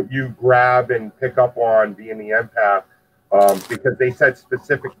to see what you grab and pick up on being the empath, because they said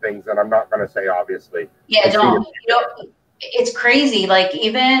specific things that I'm not going to say, obviously. Yeah, don't. You know, it's crazy. Like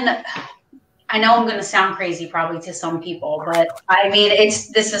even, I know I'm going to sound crazy probably to some people, but I mean,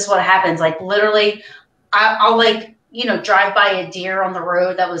 this is what happens. Like literally, I'll like, you know, drive by a deer on the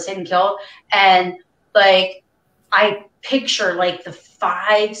road that was hit and killed. And like, I picture like the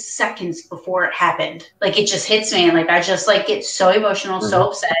 5 seconds before it happened. Like it just hits me. And like, I just like get so emotional, so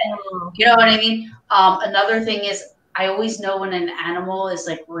upset. You know what I mean? Another thing is I always know when an animal is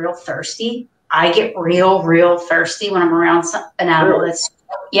like real thirsty. I get real thirsty when I'm around an animal that's,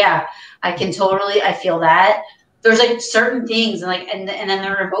 yeah, I can totally, I feel that. There's like certain things and like, and then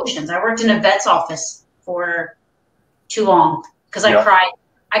there are emotions. I worked in a vet's office for too long because I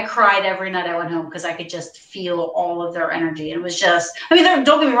cried every night I went home because I could just feel all of their energy. It was just, I mean,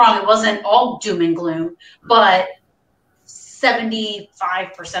 don't get me wrong, it wasn't all doom and gloom, but 75%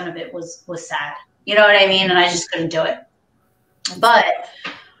 of it was sad. You know what I mean? And I just couldn't do it. But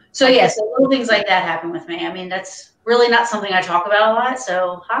so yeah, so little things like that happen with me. I mean, that's really not something I talk about a lot.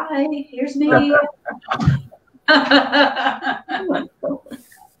 So hi, here's me.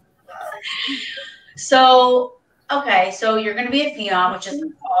 So, okay, so you're going to be a Phenom, which is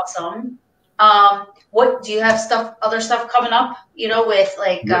awesome. What do you have other stuff coming up, you know, with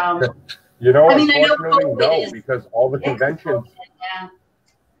like, you know, I mean, unfortunately, no, because all the conventions.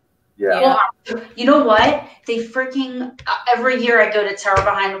 Well, you know what? They freaking, every year I go to Terror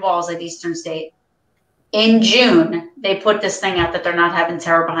Behind the Walls at Eastern State. In June, they put this thing out that they're not having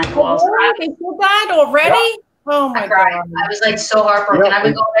Terror Behind the Walls. They did that already? Yeah. Oh my God. I was like so heartbroken. I've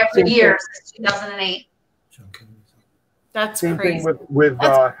been going every year since 2008. That's same crazy. thing with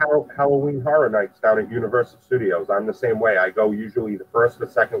Halloween Horror Nights down at Universal Studios. I'm the same way. I go usually the first or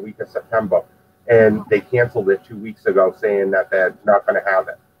second week of September, and they canceled it 2 weeks ago, saying that they're not going to have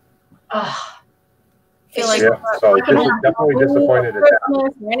it. So definitely disappointed at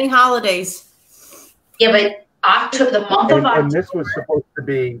that. Many holidays. Yeah, but October, the month of October, and this was supposed to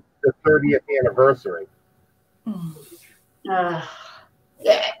be the 30th anniversary. Yeah,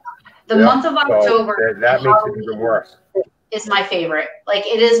 the month of October. So that makes it even worse. Is my favorite. Like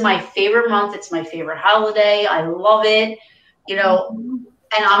it is my favorite month. It's my favorite holiday. I love it. You know,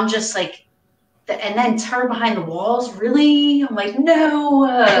 and I'm just like, and then Terror Behind the Walls. Really? I'm like, no.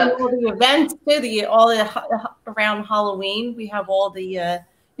 All the events too. Around Halloween, we have all the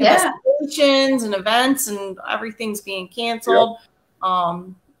investigations and events, and everything's being canceled.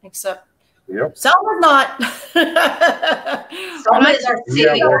 Except. Some are not. Some are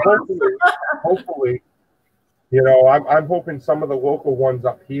hopefully, you know, I'm hoping some of the local ones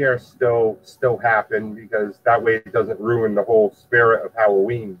up here still happen, because that way it doesn't ruin the whole spirit of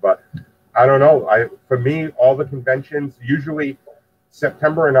Halloween. But I don't know. For me, all the conventions, usually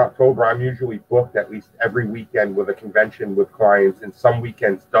September and October, I'm usually booked at least every weekend with a convention with clients, and some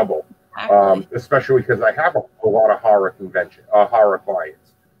weekends double. Especially because I have a lot of horror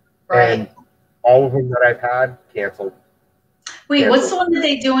clients. Right. And all of them that I've had canceled. Wait, what's the one that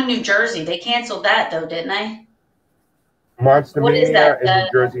they do in New Jersey? They canceled that though, didn't they? Monster Mania and New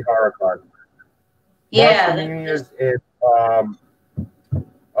Jersey Horror Con. Yeah. Monster Mania is in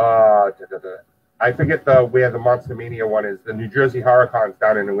I forget where the Monster Mania one is. The New Jersey Horror Con's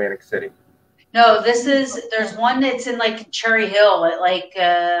down in Atlantic City. No, there's one that's in like Cherry Hill at like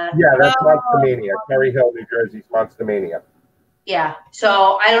that's Monster Mania. Cherry Hill, New Jersey's Monster Mania. Yeah,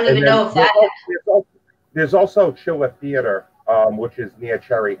 so I don't even know if that. There's also Chilla Theater, which is near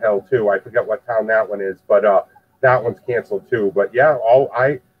Cherry Hill too. I forget what town that one is, but that one's canceled too. But yeah,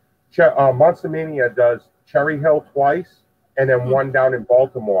 Monster Mania does Cherry Hill twice, and then one down in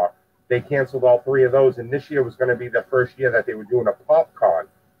Baltimore. They canceled all 3 of those, and this year was going to be the first year that they were doing a PopCon.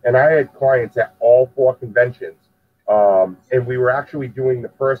 And I had clients at all 4 conventions, and we were actually doing the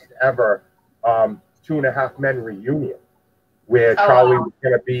first ever 2.5 Men reunion, where Charlie was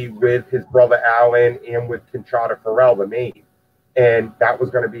going to be with his brother Alan and with Conchata Farrell, the maid. And that was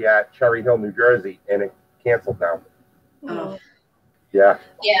going to be at Cherry Hill, New Jersey, and it canceled now. Oh. Yeah.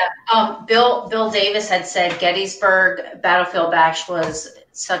 Yeah. Bill Davis had said Gettysburg Battlefield Bash was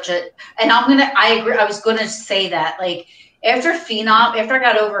such a, and I agree. I was gonna say that, like, after I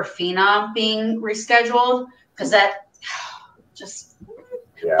got over Phenom being rescheduled, because that just,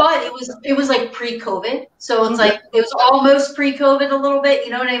 but it was like pre-COVID, so it's like it was almost pre-COVID a little bit.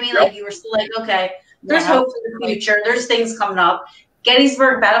 You know what I mean? Like, you were still like, okay, there's hope for the future. There's things coming up.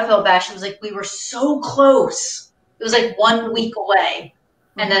 Gettysburg Battlefield Bash, it was like we were so close. It was like 1 week away,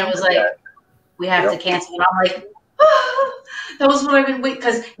 and then it was like, we have to cancel. And I'm like, that was what I've been waiting,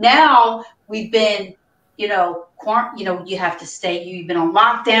 because now we've been, you have to stay. You've been on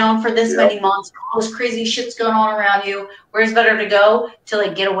lockdown for this many months. All this crazy shit's going on around you. Where's better to go to,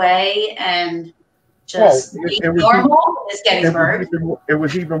 like, get away and just be normal? Is Gettysburg. It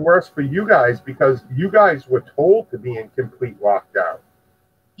was even worse for you guys, because you guys were told to be in complete lockdown.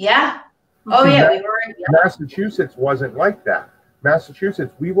 Yeah. Oh, yeah, we were in Massachusetts wasn't like that.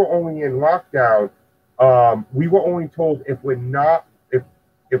 Massachusetts, we were only in lockdown. We were only told if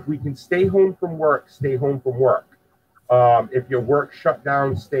we can stay home from work, stay home from work. If your work shut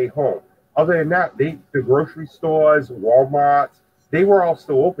down, stay home. Other than that, the grocery stores, Walmarts, they were all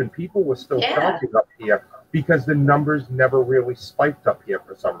still open. People were still shopping up here because the numbers never really spiked up here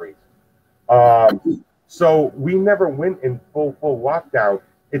for some reason. So we never went in full lockdown.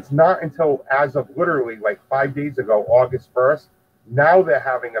 It's not until, as of literally like 5 days ago, August 1st, now they're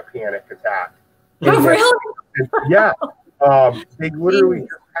having a panic attack. Oh, really? Yeah. They literally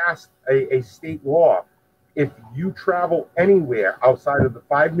just passed a state law. If you travel anywhere outside of the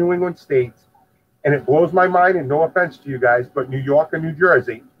 5 New England states, and it blows my mind, and no offense to you guys, but New York and New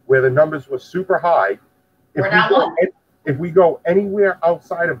Jersey, where the numbers were super high, if we go anywhere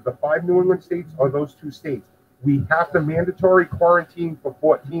outside of the 5 New England states or those 2 states, we have to mandatory quarantine for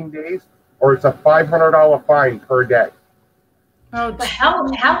 14 days, or it's a $500 fine per day. Oh, but how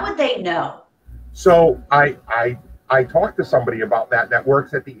would they know? So I talked to somebody about that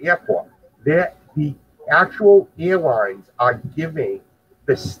works at the airport. The actual airlines are giving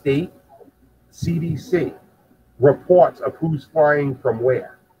the state CDC reports of who's flying from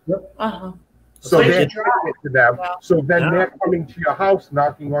where. So they're giving it to them. So then they're coming to your house,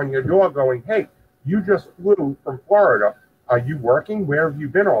 knocking on your door, going, "Hey, you just flew from Florida. Are you working? Where have you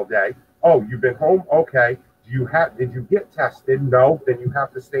been all day? Oh, you've been home? Okay. Did you get tested? No. Then you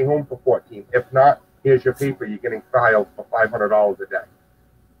have to stay home for 14. If not, here's your paper. You're getting filed for $500 a day."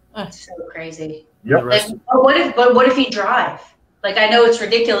 That's so crazy. Yep. But what if you drive? Like, I know it's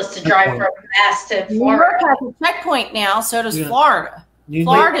ridiculous to drive from Mass to Florida. New York has a checkpoint now, so does Florida.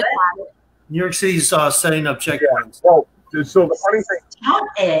 Florida. New York City's setting up checkpoints. Well, so the funny thing. Stop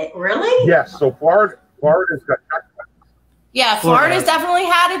it, really? Yes. So Florida's got checkpoints. Yeah, Florida's definitely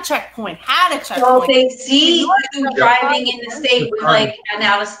had a checkpoint. So they see you driving in the state with, like, an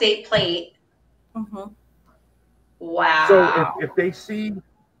out-of-state plate. Wow. So if they see,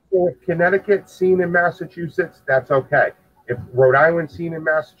 if Connecticut seen in Massachusetts, that's okay. If Rhode Island seen in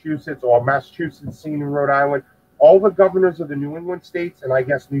Massachusetts, or Massachusetts seen in Rhode Island, all the governors of the New England states, and I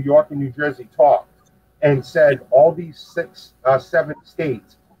guess New York and New Jersey, talked and said all these 7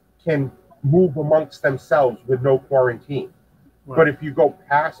 states can move amongst themselves with no quarantine. Right. But if you go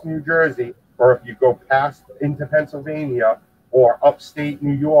past New Jersey, or if you go past into Pennsylvania or upstate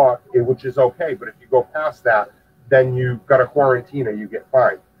New York, which is okay, but if you go past that, then you've got a quarantine or you get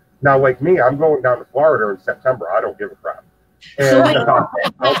fined. Now, like me, I'm going down to Florida in September. I don't give a crap. And come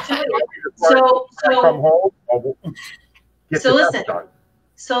home, get the test done.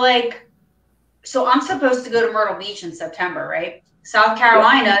 So I'm supposed to go to Myrtle Beach in September, right? South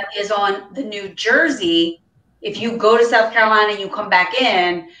Carolina is on the New Jersey. If you go to South Carolina and you come back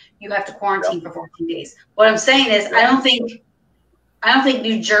in, you have to quarantine for 14 days. What I'm saying is, I don't think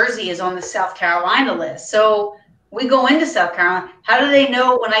New Jersey is on the South Carolina list. So we go into South Carolina. How do they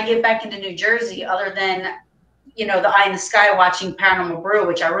know when I get back into New Jersey, other than, the eye in the sky watching Paranormal Brew,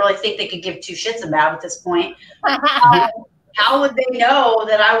 which I really think they could give 2 shits about at this point? How would they know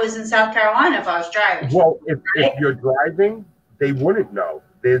that I was in South Carolina if I was driving? Well, if you're driving, they wouldn't know.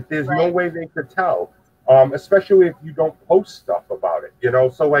 There's no way they could tell, especially if you don't post stuff about it,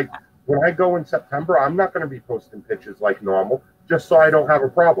 So, like, when I go in September, I'm not going to be posting pictures like normal, just so I don't have a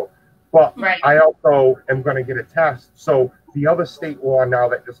problem. But I also am going to get a test. So the other state law now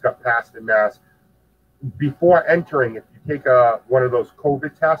that just got passed in Mass, before entering, if you take one of those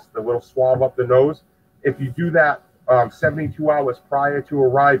COVID tests, the little swab up the nose, if you do that 72 hours prior to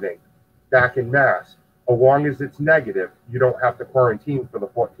arriving back in Mass, as long as it's negative, you don't have to quarantine for the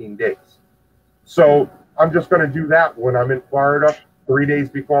 14 days. So I'm just going to do that when I'm in Florida 3 days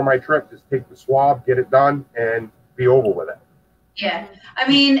before my trip. Just take the swab, get it done, and be over with it. Yeah. I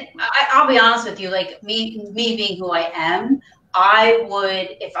mean, I'll be honest with you, like me being who I am, I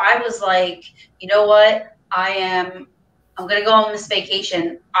would, if I was like, you know what, I'm going to go on this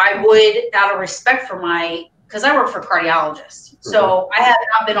vacation, I would, out of respect for because I work for cardiologists. So I have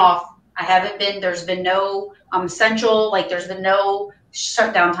not been off. I haven't been, there's been no, I'm essential, like there's been no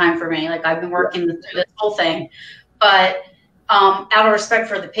shutdown time for me. Like I've been working through this whole thing. But out of respect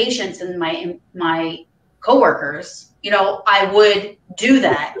for the patients and my coworkers, you know, I would do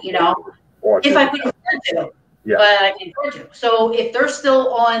that, you know, if I could afford to, but I can afford to. So if they're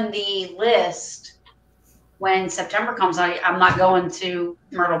still on the list when September comes, I'm not going to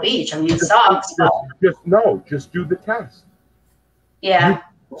Myrtle Beach. I mean, it sucks. Just do the test. Yeah.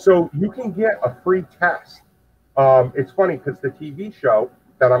 So you can get a free test. It's funny because the TV show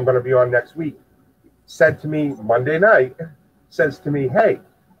that I'm going to be on next week said to me Monday night, says to me, hey,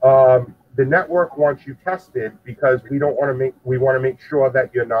 the network wants you tested because we want to make sure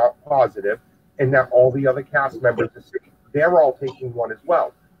that you're not positive and that all the other cast members are sick. They're all taking one as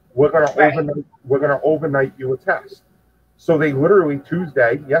well. We're gonna overnight you a test. So they literally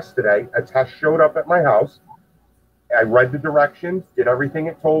yesterday, a test showed up at my house. I read the directions, did everything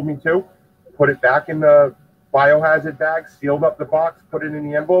it told me to, put it back in the biohazard bag, sealed up the box, put it in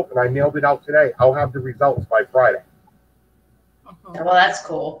the envelope, and I mailed it out today. I'll have the results by Friday. Well, that's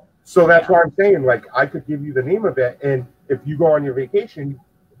cool. So that's why I'm saying, like, I could give you the name of it, and if you go on your vacation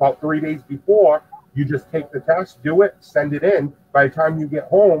about 3 days before, you just take the test, do it, send it in. By the time you get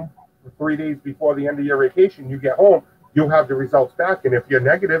home, 3 days before the end of your vacation, you get home, you'll have the results back. And if you're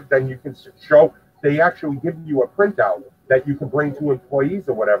negative, then you can show, they actually give you a printout that you can bring to employees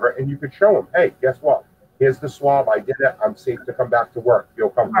or whatever, and you could show them, hey, guess what? Here's the swab. I did it. I'm safe to come back to work.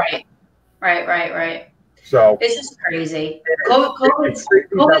 You'll come back. Right. So it's just crazy. COVID's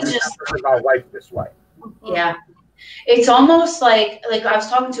just about life this way. Yeah, it's almost like I was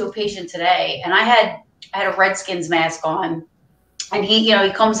talking to a patient today, and I had a Redskins mask on, and he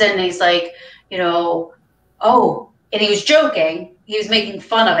comes in and he's like, oh, and he was joking. He was making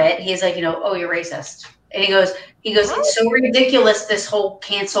fun of it. He's like, oh, you're racist. And he goes, it's so ridiculous, this whole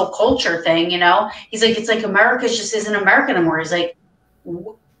cancel culture thing, He's like, it's like America just isn't America anymore. He's like,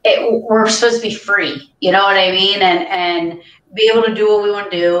 we're supposed to be free, you know what I mean? And be able to do what we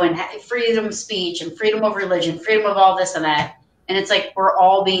want to do, and freedom of speech and freedom of religion, freedom of all this and that. And it's like, we're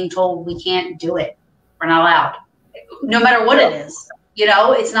all being told we can't do it. We're not allowed, no matter what it is.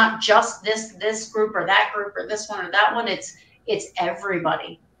 It's not just this group or that group or this one or that one. It's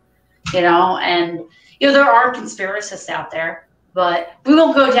everybody, and there are conspiracists out there, but we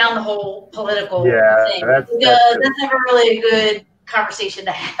won't go down the whole political thing. That's never really a good conversation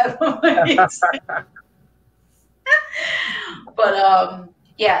to have. But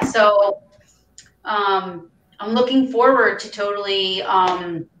yeah, so I'm looking forward to totally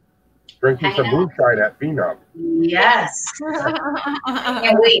drinking some moonshine at Phenom. Yes.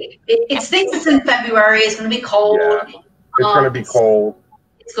 Can't wait. It thinks it's in February. It's going to be cold. Yeah, it's going to be cold.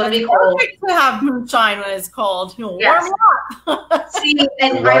 It's going to be cold. Perfect to have moonshine when it's cold. Warm up. See,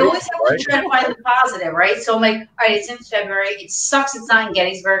 and I always have to try to find the positive, right? So I'm like, all right, it's in February. It sucks it's not in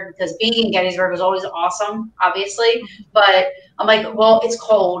Gettysburg, because being in Gettysburg is always awesome, obviously. But I'm like, well, it's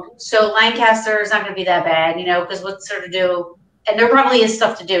cold. So Lancaster is not going to be that bad, because what's there to do? And there probably is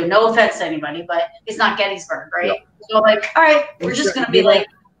stuff to do. No offense to anybody, but it's not Gettysburg, right? Yeah. So I'm like, all right, we're just going to be like,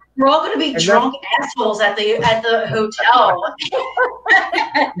 we're all going to be drunk assholes at the hotel.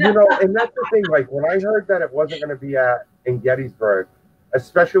 And that's the thing. Like, when I heard that it wasn't going to be in Gettysburg,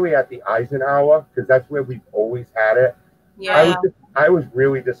 especially at the Eisenhower, because that's where we've always had it. Yeah. I was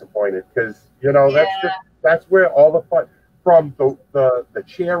really disappointed, because that's where all the fun, from the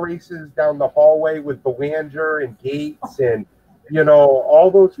chair races down the hallway with Belanger and Gates and all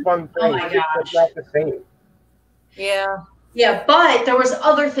those fun things. Oh my gosh. It's not the same. Yeah. Yeah, but there was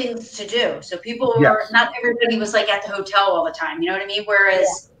other things to do. So people were, not everybody was like at the hotel all the time. You know what I mean?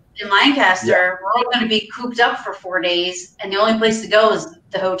 Whereas in Lancaster, we're all going to be cooped up for 4 days, and the only place to go is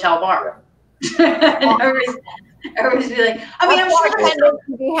the hotel bar. Yeah. everybody's be like, I mean, I'm sure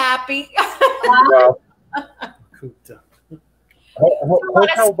to be happy. Well, cooped up.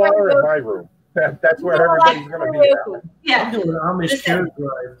 Hotel bar in my room. That's where everybody's going to be at. Yeah.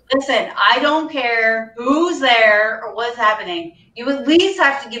 Listen, I don't care who's there or what's happening. You at least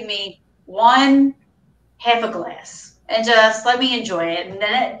have to give me half a glass and just let me enjoy it. And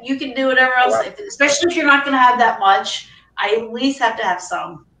then you can do whatever else. Wow. Especially if you're not going to have that much, I at least have to have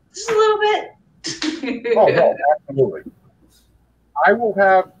some. Just a little bit. Oh, no, absolutely. I will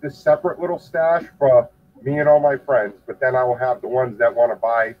have this separate little stash for me and all my friends, but then I will have the ones that want to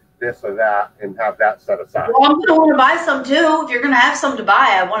buy this or that and have that set aside. Well, I'm going to want to buy some too. If you're going to have some to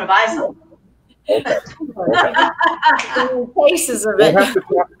buy, I want to buy some. Okay. Cases of it. We'll have to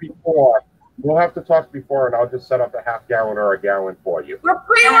talk before. We'll have to talk before, and I'll just set up a half gallon or a gallon for you. We're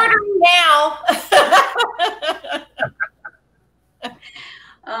pre-ordering now.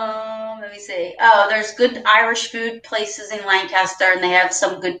 Let me see. Oh, there's good Irish food places in Lancaster, and they have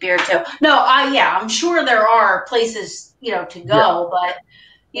some good beer too. No, I'm sure there are places, to go, but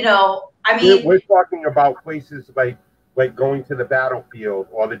I mean, we're talking about places like going to the battlefield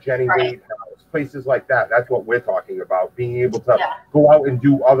or the Jenny Wade House, places like that. That's what we're talking about. Being able to go out and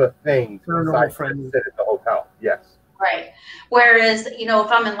do other things besides sit at the hotel. Yes. Right. Whereas,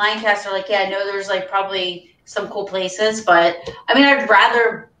 if I'm in Lancaster, I know there's probably some cool places, but I mean, I'd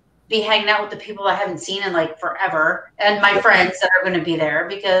rather be hanging out with the people I haven't seen in forever and my friends that are going to be there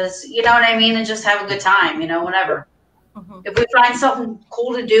because, you know what I mean? And just have a good time, whatever. Mm-hmm. If we find something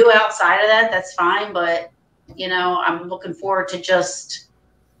cool to do outside of that, that's fine. But, I'm looking forward to just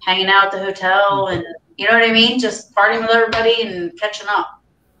hanging out at the hotel and, you know what I mean? Just partying with everybody and catching up.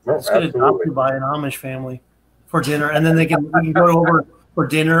 Let's get adopted by an Amish family for dinner. And then we can go over for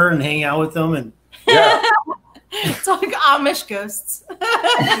dinner and hang out with them. And it's like Amish ghosts.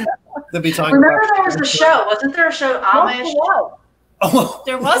 They'll be talking. Remember there was a show. Wasn't there a show, Amish? Oh,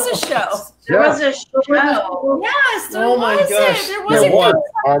 there was a show. There was a show. Yes, there was. My gosh. There was a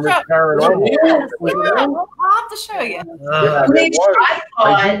Amish Paranormal. I'll have to show you.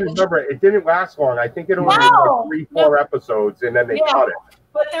 I do remember it didn't last long. I think it only was 3-4 episodes, and then they cut it.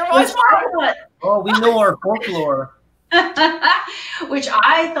 But there was one. Oh, we know our folklore. Which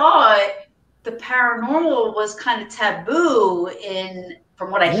I thought the paranormal was kind of taboo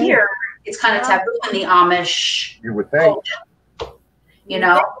from what I hear, it's kind of taboo in the Amish. You would think.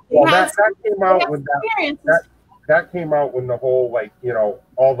 Well, that came out when that came out when the whole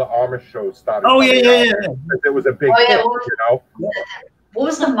all the Amish shows started. Oh yeah. It was a big hit, What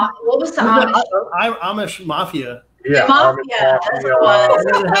was the Amish? Amish Mafia. Yeah, Mafia. That's what it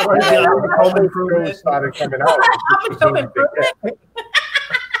was. Started coming out.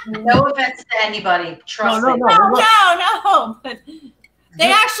 No offense to anybody. Trust me. No. But they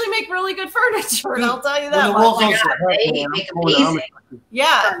actually make really good furniture. I'll tell you that. They make amazing.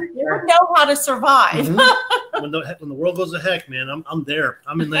 Yeah, they would know how to survive. Mm-hmm. When the world goes to heck, man, I'm there.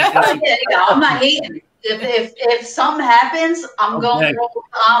 I'm in that. I'm not hating. If something happens, I'm going to roll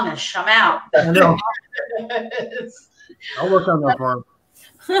with Amish. I'm out. I know. I'll work on that farm.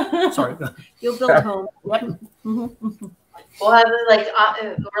 Sorry. You'll build a home. What? We'll have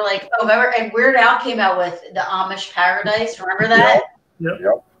remember, and Weird Al came out with the Amish Paradise. Remember that?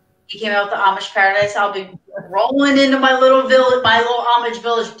 Yep. He came out with the Amish Paradise. I'll be rolling into my little village, my little Amish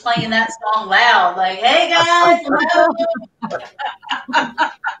village, playing that song loud, like, "Hey guys, what's up?"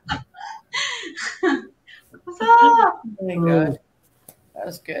 Oh my God, that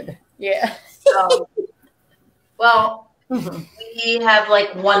was good. Yeah. Well, we have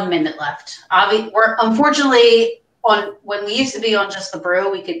 1 minute left. We're unfortunately when we used to be on just the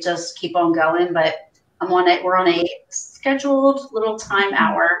brew, we could just keep on going, but we're on a scheduled little time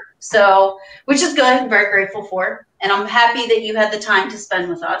hour. So, which is good. I'm very grateful for. And I'm happy that you had the time to spend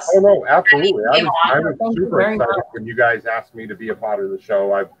with us. Oh, no, absolutely. I was super excited when you guys asked me to be a part of the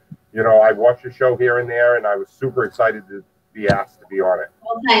show. I've watched your show here and there, and I was super excited to be asked to be on it.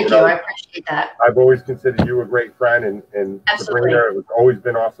 Well, thank you. I appreciate that. I've always considered you a great friend, and Sabrina, it's always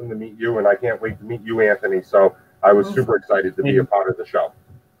been awesome to meet you, and I can't wait to meet you, Anthony. So I was super excited to be a part of the show.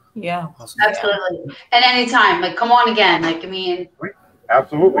 Yeah, absolutely. And anytime, come on again.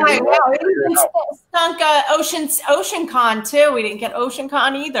 Absolutely. Right, we stunk Ocean Con too. We didn't get Ocean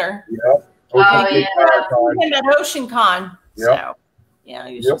Con either. Yep. We at Ocean Con. Yep. So yeah,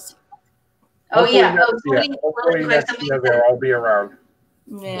 you should. Hopefully next year I'll be around.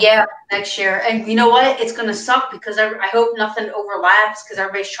 Yeah, next year. And you know what? It's going to suck because I hope nothing overlaps because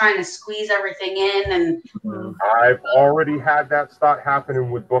everybody's trying to squeeze everything in. And I've already had that start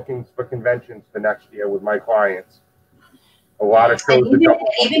happening with bookings for conventions for next year with my clients. A lot of shows.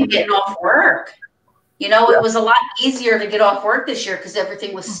 Even getting off work. It was a lot easier to get off work this year because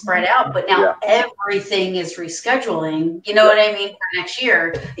everything was spread out. But now everything is rescheduling. You know what I mean? For next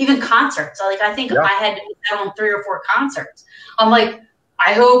year. Even concerts. I think I had to be on 3 or 4 concerts. I'm like,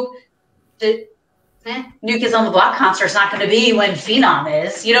 I hope that New Kids on the Block concert is not going to be when Phenom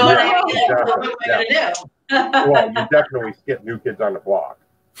is. You know what I mean? Exactly. What am I going to do? Well, you definitely skip New Kids on the Block.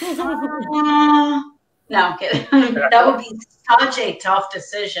 No, I'm kidding. That would be such a tough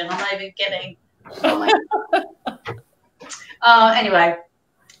decision. I'm not even kidding. Oh my God. Anyway,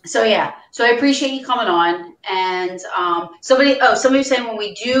 so yeah, so I appreciate you coming on. And somebody was saying when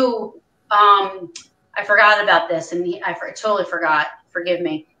we do, I forgot about this, and I totally forgot. Forgive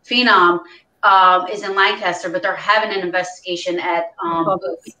me. Phenom is in Lancaster, but they're having an investigation at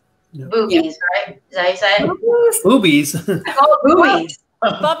Boobies, right? Is that how you say it? Boobies. I call it Boobies.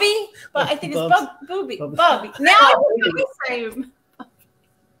 Bubby, but I think it's Booby. Bubby. Now I same.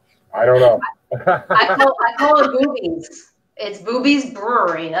 I don't know. I call it Boobies. It's Boobies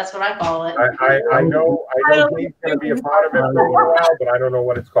Brewery. That's what I call it. I know Dave's going to be a part of it for a little while, but I don't know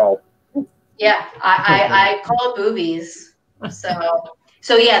what it's called. Yeah, I call it Boobies.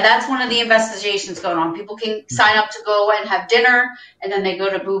 So yeah, that's one of the investigations going on. People can sign up to go and have dinner, and then they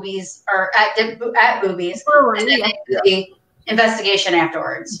go to Boobies or at Boobies, and then they do the investigation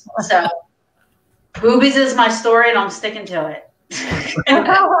afterwards. So Boobies is my story, and I'm sticking to it.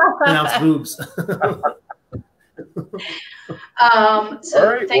 Now it's boobs. So all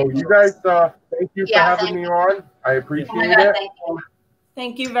right. Well, you guys, thank you for having me on. I appreciate it. Thank you.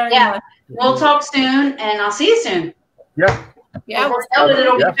 Thank you very much. We'll talk soon, and I'll see you soon. Yeah. Yeah.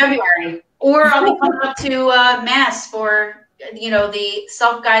 It'll be February, or I'll be coming up to Mass for the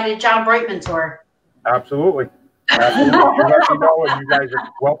self-guided John Brightman tour. Absolutely. You let me know, and you guys are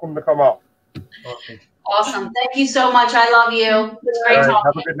welcome to come up. Awesome. Thank you so much. I love you. It's great talking.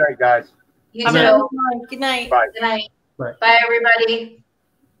 Have a good night, guys. You too. Good night. Bye. Good night. Bye. Bye, everybody.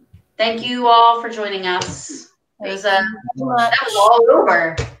 Thank you all for joining us. That was all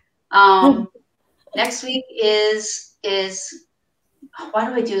over. Next week is why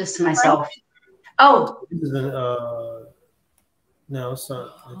do I do this to myself? Oh. No, it's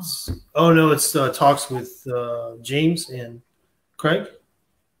not. It's talks with James and Craig.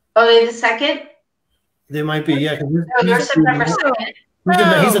 Oh, they're the second? They might be, yeah. They're September 2nd.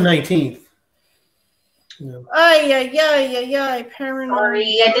 He's the 19th. Yeah. Paranormal.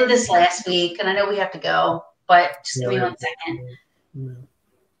 Sorry, I did this last week, and I know we have to go, but just give me 1 second.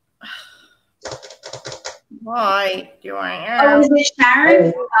 Why do I ask? Oh, is it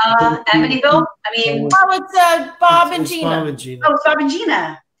Sharon? Amityville? It's Bob and Gina. Oh, it's Bob and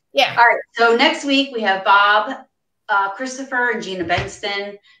Gina. Yeah. All right. So next week we have Bob, Christopher, and Gina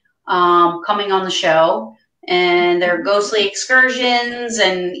Benston coming on the show. And they're ghostly excursions.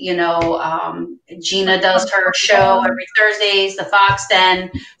 And, Gina does her show every Thursdays, the Fox Den.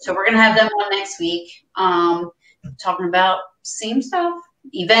 So we're going to have them on next week talking about same stuff.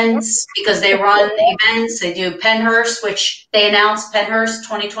 Events, because they run events. They do Pennhurst, which they announced Pennhurst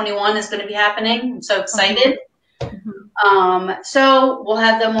 2021 is going to be happening. I'm so excited. So we'll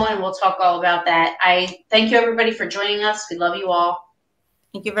have them on and we'll talk all about that. I thank you everybody for joining us. We love you all.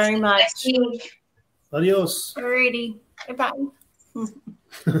 Thank you very much. Next week. Adios. Alrighty. Bye-bye.